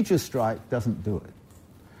mean, a teacher's strike doesn't do it.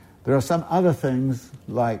 There are some other things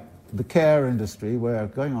like the care industry where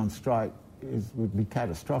going on strike would be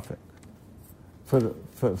catastrophic for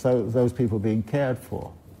those people being cared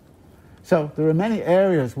for. So there are many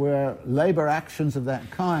areas where labour actions of that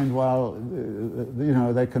kind, while you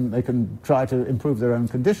know they can try to improve their own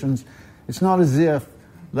conditions, it's not as if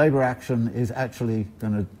labour action is actually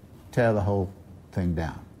going to tear the whole thing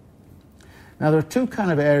down. Now there are two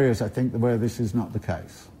kind of areas I think where this is not the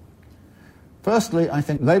case. Firstly, I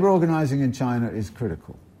think labour organising in China is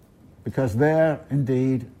critical, because there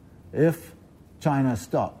indeed, if China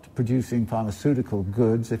stopped producing pharmaceutical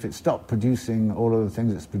goods, if it stopped producing all of the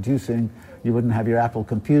things it's producing, you wouldn't have your Apple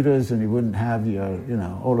computers and you wouldn't have your, you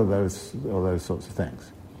know, all those sorts of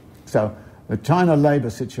things. So the China labour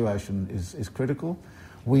situation is critical.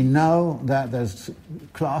 We know that there's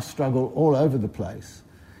class struggle all over the place.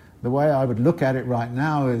 The way I would look at it right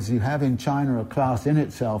now is you have in China a class in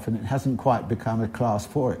itself, and it hasn't quite become a class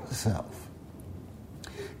for itself.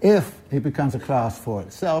 If it becomes a class for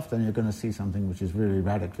itself, then you're going to see something which is really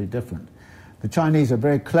radically different. The Chinese are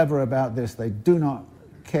very clever about this. They do not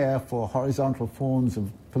care for horizontal forms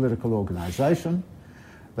of political organisation.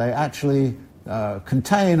 They actually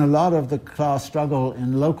contain a lot of the class struggle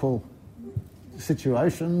in local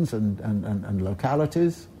situations and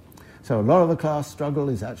localities. So a lot of the class struggle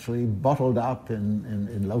is actually bottled up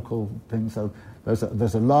in local things. So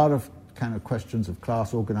there's a lot of kind of questions of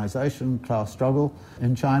class organization, class struggle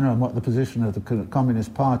in China, and what the position of the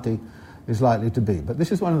Communist Party is likely to be. But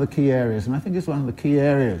this is one of the key areas, and I think it's one of the key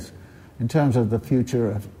areas in terms of the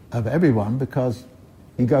future of everyone, because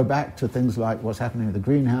you go back to things like what's happening with the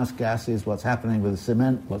greenhouse gases, what's happening with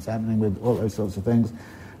cement, what's happening with all those sorts of things,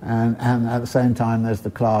 and at the same time there's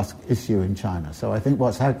the class issue in China. So I think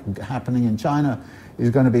what's happening in China is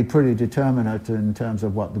going to be pretty determinant in terms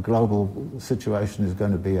of what the global situation is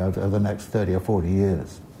going to be over the next 30 or 40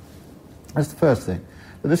 years. That's the first thing.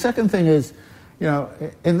 But the second thing is, you know,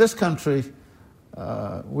 in this country,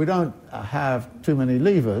 we don't have too many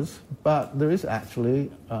levers, but there is actually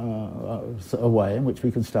a way in which we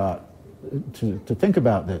can start to think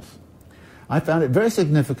about this. I found it very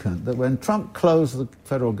significant that when Trump closed the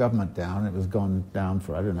federal government down, it was gone down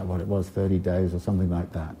for, I don't know what it was, 30 days or something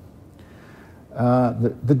like that.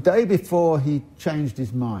 The day before he changed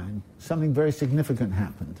his mind, something very significant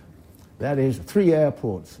happened. That is, 3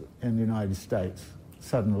 airports in the United States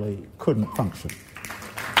suddenly couldn't function.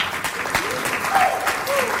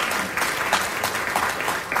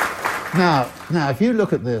 Now, if you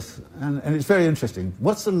look at this, and it's very interesting,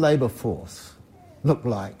 what's the labor force look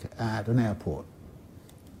like at an airport?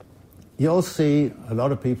 You'll see a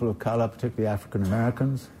lot of people of color, particularly African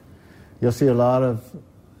Americans. You'll see a lot of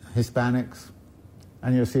Hispanics,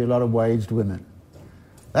 and you'll see a lot of waged women.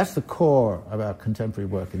 That's the core of our contemporary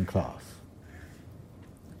working class.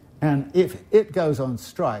 And if it goes on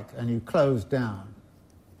strike and you close down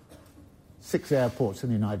 6 airports in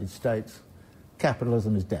the United States,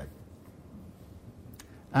 capitalism is dead.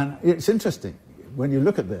 And it's interesting, when you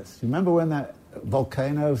look at this, you remember when that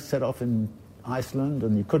volcano set off in Iceland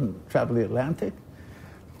and you couldn't travel the Atlantic?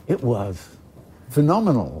 It was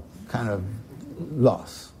phenomenal kind of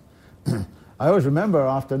loss. I always remember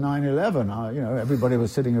after 9/11, you know, everybody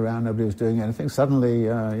was sitting around, nobody was doing anything. Suddenly,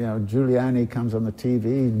 Giuliani comes on the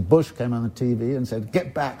TV, Bush came on the TV and said,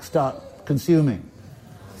 "Get back, start consuming."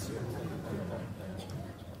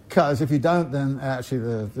 Because if you don't, then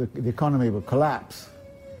actually the economy will collapse.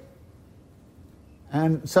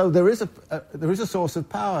 And so there is a source of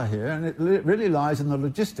power here, and it really lies in the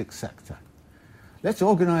logistics sector. Let's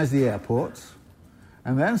organize the airports,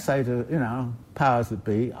 and then say to, you know, powers that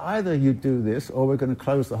be, either you do this, or we're going to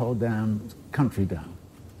close the whole damn country down.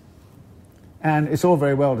 And it's all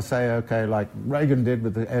very well to say, okay, like Reagan did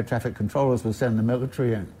with the air traffic controllers, we'll send the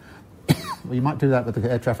military in. Well, you might do that with the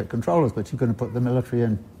air traffic controllers, but you're going to put the military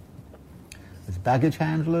in as baggage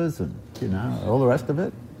handlers and, you know, all the rest of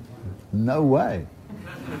it? No way.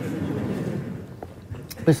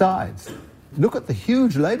 Besides, look at the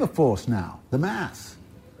huge labor force now, the mass,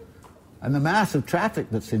 and the mass of traffic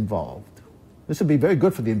that's involved. This would be very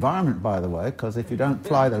good for the environment, by the way, because if you don't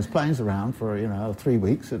fly those planes around for, 3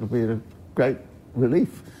 weeks, it'll be a great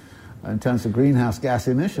relief in terms of greenhouse gas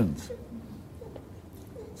emissions.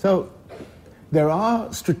 So there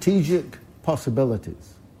are strategic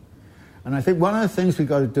possibilities. And I think one of the things we've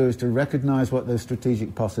got to do is to recognize what those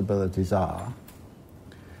strategic possibilities are,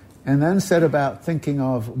 and then set about thinking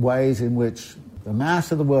of ways in which the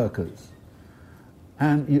mass of the workers,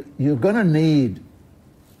 and you're going to need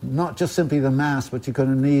not just simply the mass, but you're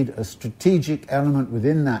going to need a strategic element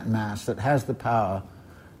within that mass that has the power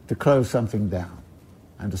to close something down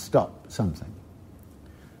and to stop something.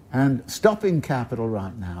 And stopping capital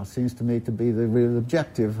right now seems to me to be the real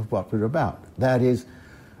objective of what we're about. That is,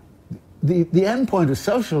 the end point of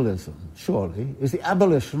socialism, surely, is the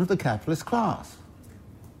abolition of the capitalist class.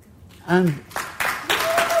 And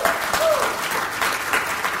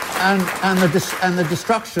the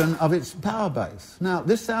destruction of its power base. Now,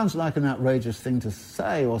 this sounds like an outrageous thing to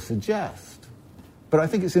say or suggest, but I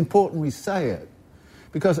think it's important we say it,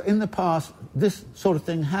 because in the past, this sort of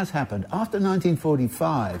thing has happened. After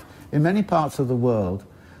 1945, in many parts of the world,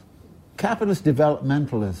 capitalist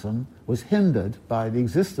developmentalism was hindered by the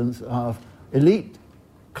existence of elite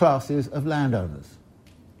classes of landowners.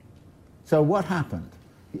 So what happened?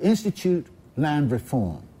 You institute land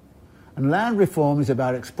reform. And land reform is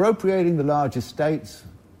about expropriating the large estates,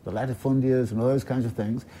 the latifundias and all those kinds of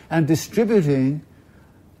things, and distributing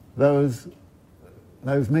those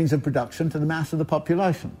means of production to the mass of the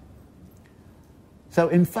population. So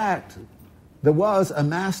in fact, there was a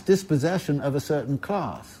mass dispossession of a certain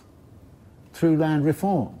class through land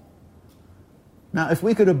reform. Now, if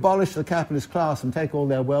we could abolish the capitalist class and take all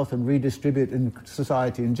their wealth and redistribute in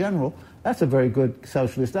society in general, that's a very good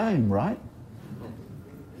socialist aim, right?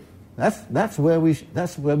 That's what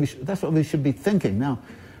we should be thinking. Now,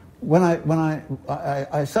 when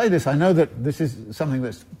I say this, I know that this is something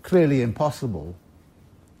that's clearly impossible.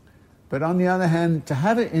 But on the other hand, to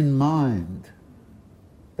have it in mind,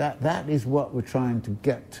 that is what we're trying to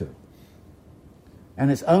get to. And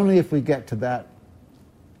it's only if we get to that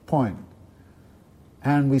point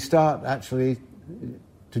and we start actually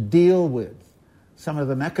to deal with some of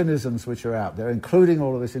the mechanisms which are out there, including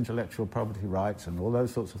all of this intellectual property rights and all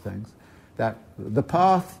those sorts of things, that the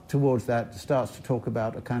path towards that starts to talk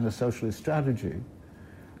about a kind of socialist strategy,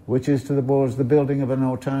 which is towards the building of an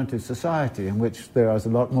alternative society in which there is a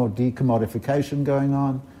lot more decommodification going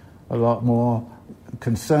on, a lot more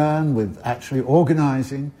concern with actually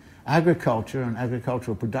organizing agriculture and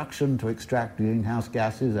agricultural production to extract greenhouse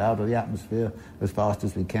gases out of the atmosphere as fast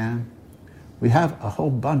as we can. We have a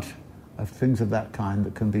whole bunch of things of that kind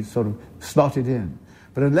that can be sort of slotted in.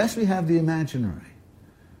 But unless we have the imaginary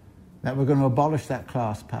that we're going to abolish that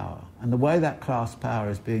class power, and the way that class power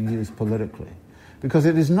is being used politically, because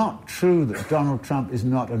it is not true that Donald Trump is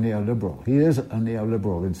not a neoliberal. He is a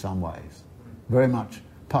neoliberal in some ways, very much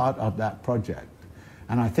part of that project.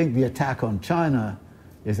 And I think the attack on China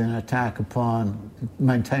is an attack upon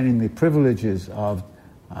maintaining the privileges of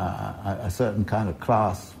a certain kind of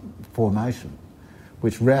class formation,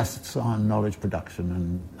 which rests on knowledge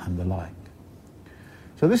production and the like.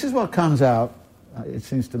 So this is what comes out, it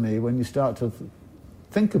seems to me, when you start to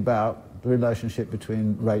think about the relationship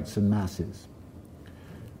between rates and masses.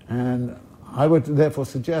 And I would therefore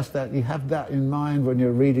suggest that you have that in mind when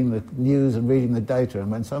you're reading the news and reading the data,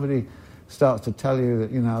 and when somebody starts to tell you that,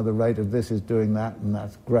 you know, the rate of this is doing that, and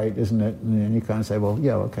that's great, isn't it? And then you kind of say, well,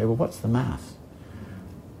 yeah, okay, well, what's the mass?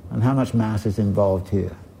 And how much mass is involved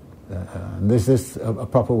here? And is this a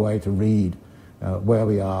proper way to read where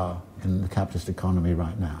we are in the capitalist economy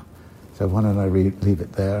right now? So why don't I leave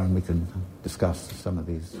it there, and we can discuss some of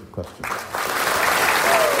these questions.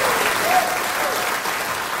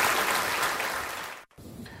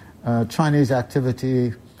 Chinese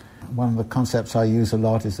activity. One of the concepts I use a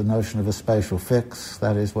lot is the notion of a spatial fix.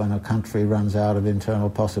 That is, when a country runs out of internal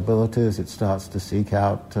possibilities, it starts to seek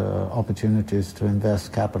out opportunities to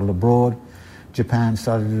invest capital abroad. Japan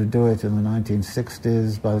started to do it in the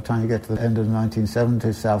 1960s. By the time you get to the end of the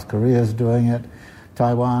 1970s, South Korea is doing it.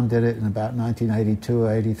 Taiwan did it in about 1982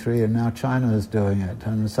 or 83, and now China is doing it.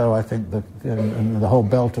 And so I think the whole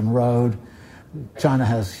Belt and Road, China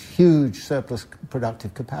has huge surplus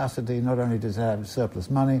productive capacity. Not only does it have surplus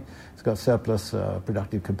money, it's got surplus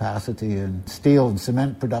productive capacity in steel and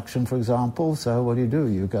cement production, for example. So what do?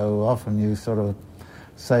 You go off and you sort of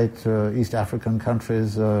say to East African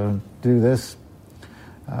countries, do this,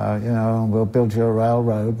 we'll build you a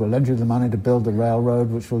railroad, we'll lend you the money to build the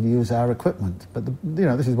railroad, which will use our equipment. But,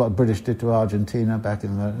 this is what the British did to Argentina back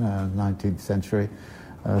in the 19th century.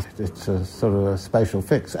 It's a sort of a spatial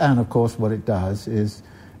fix. And, of course, what it does is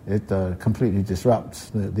it completely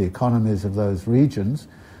disrupts the economies of those regions,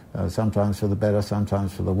 sometimes for the better,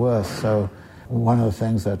 sometimes for the worse. So one of the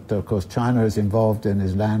things that, of course, China is involved in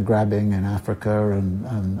is land grabbing in Africa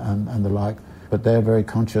and the like. But they're very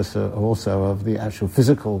conscious also of the actual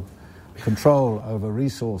physical control over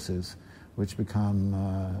resources, which become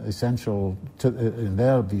essential, in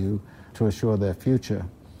their view, to assure their future.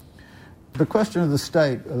 The question of the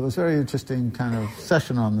state, there was a very interesting kind of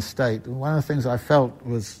session on the state. One of the things I felt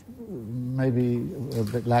was maybe a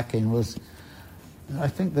bit lacking was, I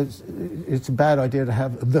think that it's a bad idea to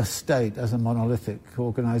have the state as a monolithic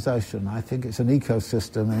organization. I think it's an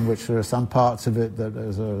ecosystem in which there are some parts of it that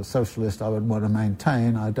as a socialist I would want to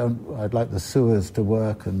maintain. I'd like the sewers to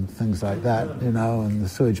work and things like that, and the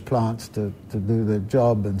sewage plants to do their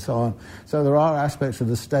job and so on. So there are aspects of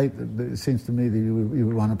the state that it seems to me that you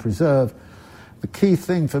would want to preserve. The key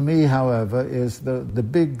thing for me, however, is the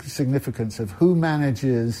big significance of who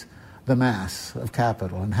manages the mass of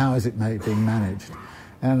capital and how is it being managed.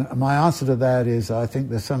 And my answer to that is I think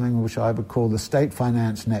there's something which I would call the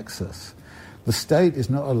state-finance nexus. The state is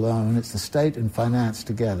not alone, it's the state and finance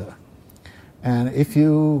together. And if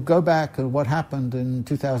you go back at what happened in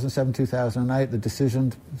 2007, 2008, the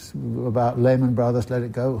decision about Lehman Brothers, let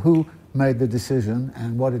it go, who made the decision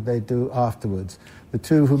and what did they do afterwards? The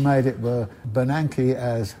two who made it were Bernanke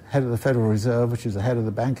as head of the Federal Reserve, which is the head of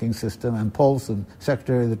the banking system, and Paulson,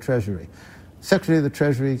 Secretary of the Treasury. Secretary of the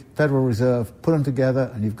Treasury, Federal Reserve, put them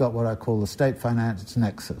together, and you've got what I call the state finance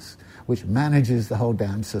nexus, which manages the whole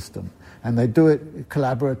damn system. And they do it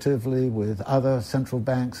collaboratively with other central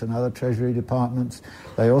banks and other treasury departments.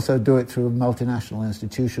 They also do it through multinational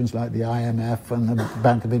institutions like the IMF and the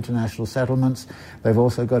Bank of International Settlements. They've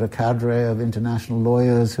also got a cadre of international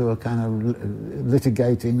lawyers who are kind of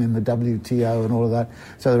litigating in the WTO and all of that.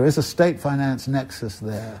 So there is a state finance nexus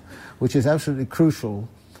there, which is absolutely crucial.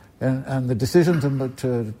 And the decision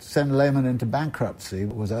to send Lehman into bankruptcy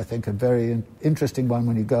was, I think, a very interesting one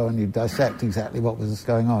when you go and you dissect exactly what was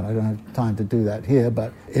going on. I don't have time to do that here,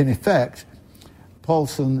 but in effect,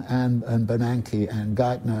 Paulson and Bernanke and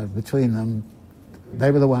Geithner, between them,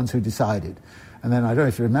 they were the ones who decided. And then, I don't know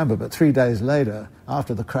if you remember, but 3 days later,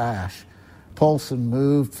 after the crash, Paulson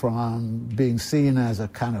moved from being seen as a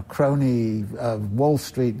kind of crony of Wall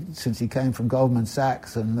Street since he came from Goldman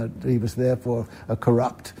Sachs and that he was therefore a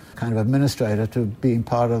corrupt kind of administrator to being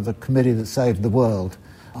part of the committee that saved the world.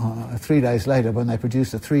 3 days later, when they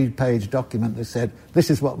produced a 3-page document that said,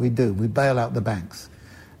 this is what we do, we bail out the banks.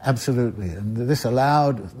 Absolutely. And this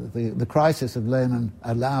allowed, the crisis of Lehman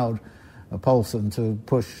allowed Paulson to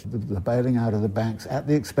push the bailing out of the banks at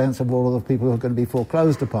the expense of all of the people who are going to be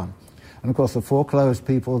foreclosed upon. And of course, the foreclosed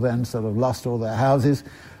people then sort of lost all their houses.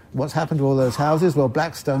 What's happened to all those houses? Well,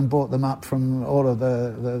 Blackstone bought them up from all of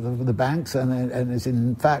the banks, and is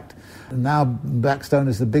in fact now Blackstone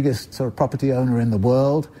is the biggest sort of property owner in the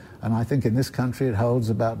world. And I think in this country it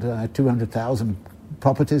holds about 200,000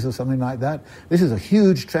 properties or something like that. This is a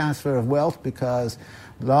huge transfer of wealth because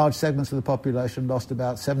large segments of the population lost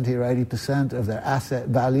about 70 or 80% of their asset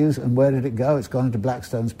values. And where did it go? It's gone into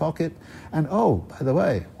Blackstone's pocket. And oh, by the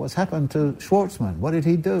way, what's happened to Schwarzman? What did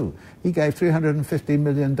he do? He gave $350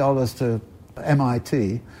 million to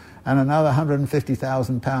MIT and another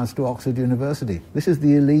 £150,000 to Oxford University. This is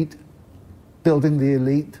the elite, building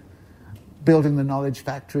the knowledge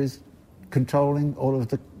factories, controlling all of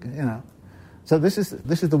the, So this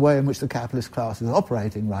is the way in which the capitalist class is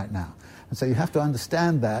operating right now. And so you have to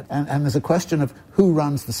understand that. And there's a question of who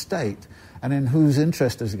runs the state and in whose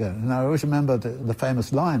interest is it going. And I always remember the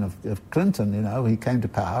famous line of Clinton, he came to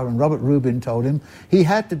power and Robert Rubin told him he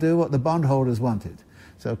had to do what the bondholders wanted.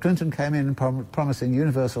 So Clinton came in promising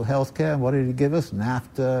universal health care, and what did he give us?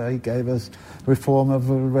 NAFTA, he gave us reform of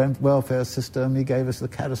the rent welfare system, he gave us the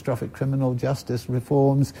catastrophic criminal justice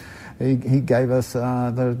reforms, he gave us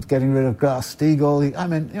the getting rid of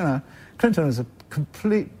Glass-Steagall. Clinton is a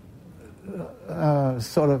complete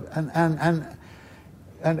sort of, and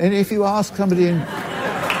if you ask somebody in,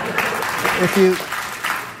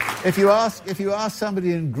 if you ask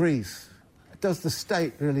somebody in Greece, does the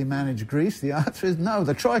state really manage Greece? The answer is no.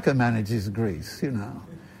 The Troika manages Greece,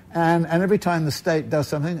 And every time the state does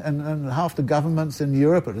something, and half the governments in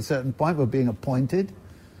Europe at a certain point were being appointed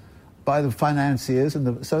by the financiers,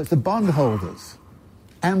 so it's the bondholders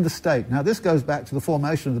and the state. Now, this goes back to the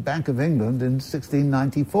formation of the Bank of England in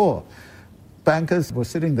 1694. Bankers were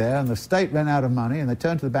sitting there, and the state ran out of money, and they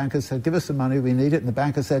turned to the bankers and said, give us the money, we need it, and the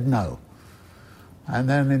banker said no. And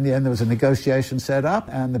then in the end there was a negotiation set up,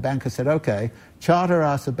 and the banker said, okay, charter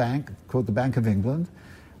us a bank called the Bank of England.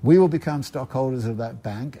 We will become stockholders of that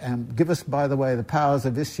bank and give us, by the way, the powers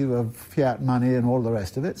of issue of fiat money and all the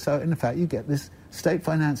rest of it. So in fact you get this state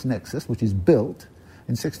finance nexus, which is built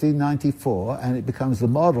in 1694, and it becomes the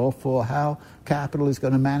model for how capital is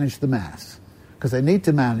going to manage the mass. Because they need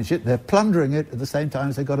to manage it, they're plundering it at the same time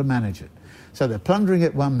as they've got to manage it. So they're plundering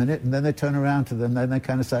it 1 minute, and then they turn around to them, and then they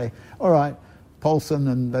kind of say, all right, Paulson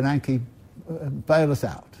and Bernanke, bail us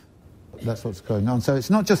out. That's what's going on. So it's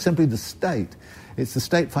not just simply the state, it's the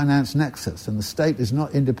state finance nexus, and the state is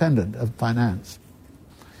not independent of finance.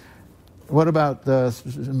 What about the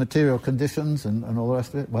material conditions and all the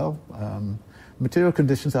rest of it? Well, material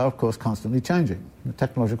conditions are, of course, constantly changing. The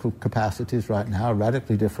technological capacities right now are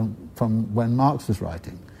radically different from when Marx was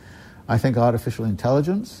writing. I think artificial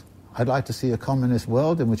intelligence, I'd like to see a communist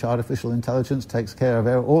world in which artificial intelligence takes care of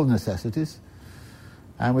all necessities,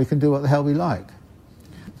 and we can do what the hell we like.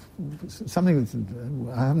 Something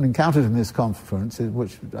that I haven't encountered in this conference,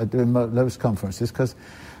 which I do in most conferences, because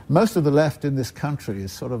most of the left in this country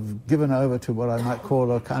is sort of given over to what I might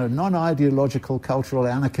call a kind of non-ideological cultural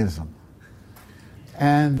anarchism.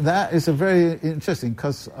 And that is a very interesting,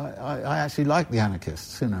 because I actually like the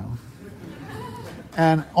anarchists,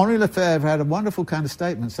 And Henri Lefebvre had a wonderful kind of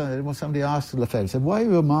statement. So somebody asked Lefebvre, said, why are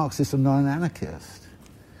you a Marxist and not an anarchist?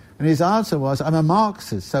 And his answer was, I'm a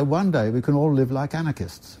Marxist, so one day we can all live like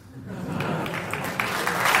anarchists.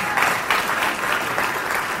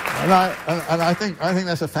 and I think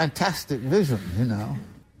that's a fantastic vision,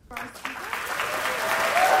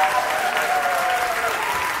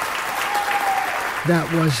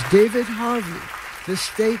 That was David Harvey, the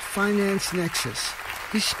State Finance Nexus.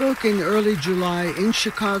 He spoke in early July in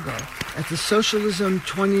Chicago at the Socialism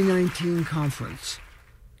 2019 conference.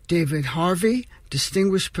 David Harvey,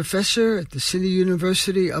 Distinguished Professor at the City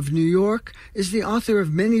University of New York, is the author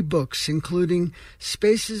of many books, including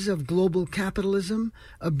Spaces of Global Capitalism,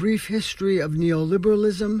 A Brief History of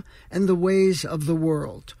Neoliberalism, and The Ways of the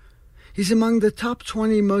World. He's among the top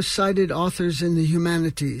 20 most cited authors in the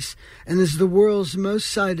humanities and is the world's most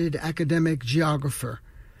cited academic geographer.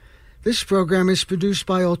 This program is produced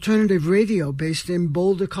by Alternative Radio based in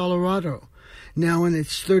Boulder, Colorado. Now in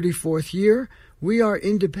its 34th year, we are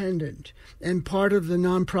independent and part of the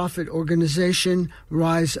nonprofit organization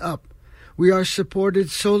Rise Up. We are supported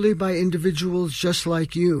solely by individuals just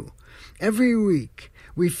like you. Every week,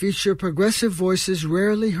 we feature progressive voices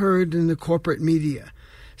rarely heard in the corporate media,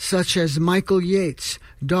 such as Michael Yates,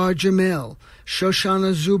 Dar Jamel,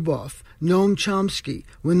 Shoshana Zuboff, Noam Chomsky,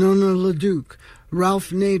 Winona LaDuke, Ralph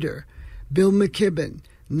Nader, Bill McKibben,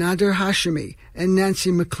 Nader Hashemi, and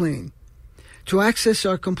Nancy McLean. To access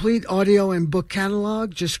our complete audio and book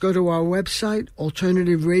catalog, just go to our website,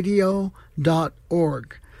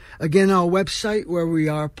 alternativeradio.org. Again, our website where we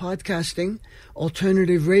are podcasting,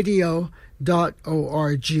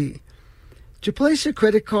 alternativeradio.org. To place a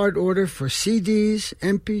credit card order for CDs,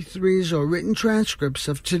 MP3s, or written transcripts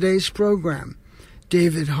of today's program,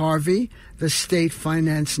 David Harvey, the State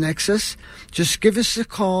Finance Nexus, just give us a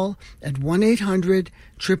call at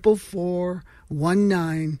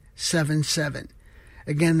 1-800-444-1977.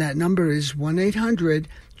 Again, that number is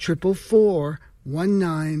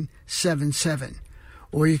 1-800-444-1977.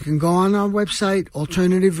 Or you can go on our website,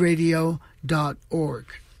 alternativeradio.org.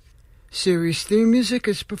 Series theme music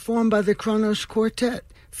is performed by the Kronos Quartet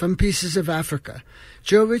from Pieces of Africa.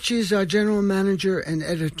 Joe Ritchie is our general manager and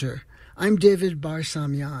editor. I'm David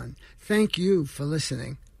Barsamian. Thank you for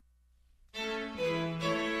listening.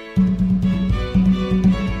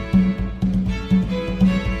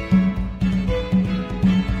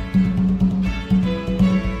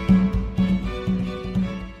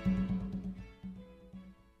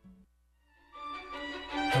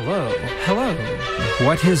 Hello.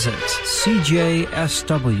 What is it?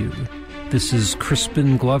 CJSW. This is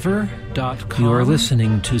CrispinGlover.com. You're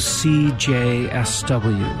listening to CJSW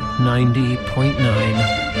 90.9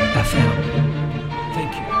 FM.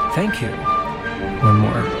 Thank you. One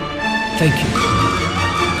more. Thank you.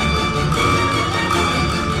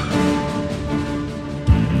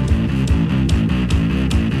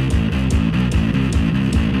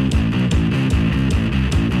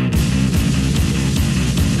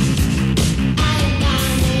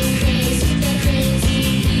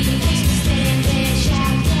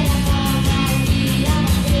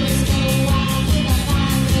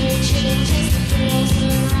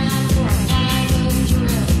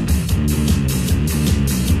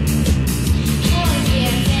 Yeah.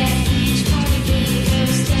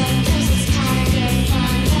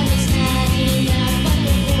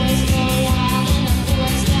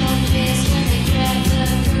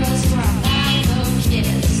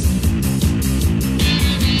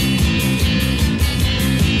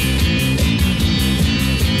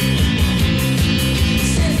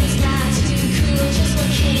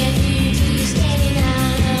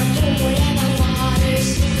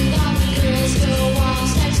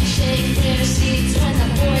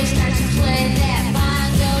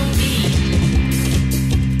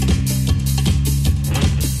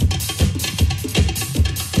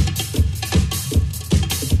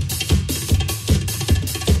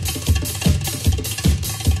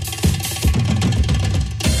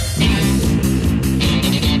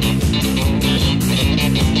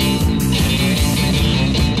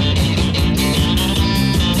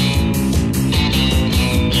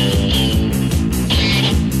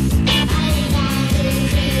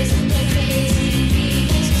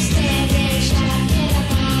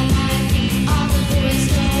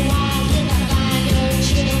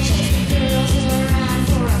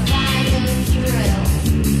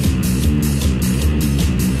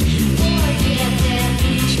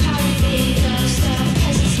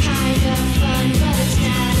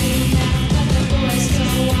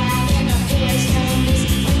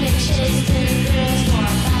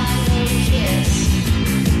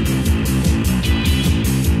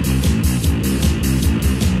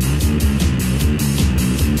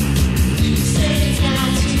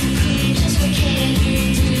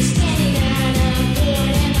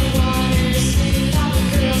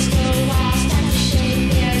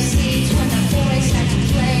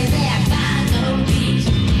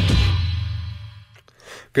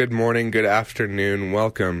 good morning, good afternoon.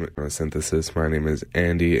 Welcome to Synthesis. My name is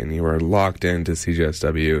Andy, and you are locked into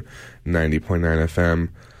CJSW 90.9 FM.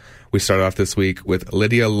 We started off this week with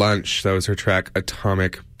Lydia Lunch. That was her track,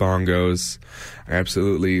 Atomic Bongos. I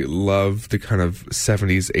absolutely love the kind of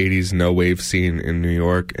 70s, 80s no-wave scene in New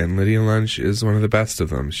York, and Lydia Lunch is one of the best of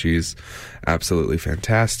them. She's absolutely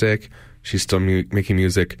fantastic. She's still making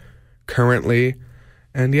music currently,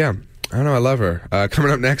 and yeah, I don't know, I love her.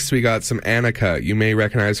 Coming up next, we got some Annika. You may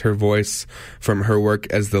recognize her voice from her work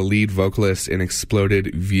as the lead vocalist in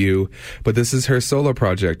Exploded View, but this is her solo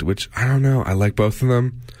project, which, I don't know, I like both of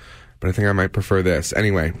them, but I think I might prefer this.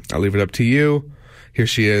 Anyway, I'll leave it up to you. Here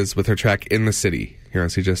she is with her track In the City, here on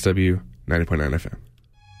CJSW 90.9 FM.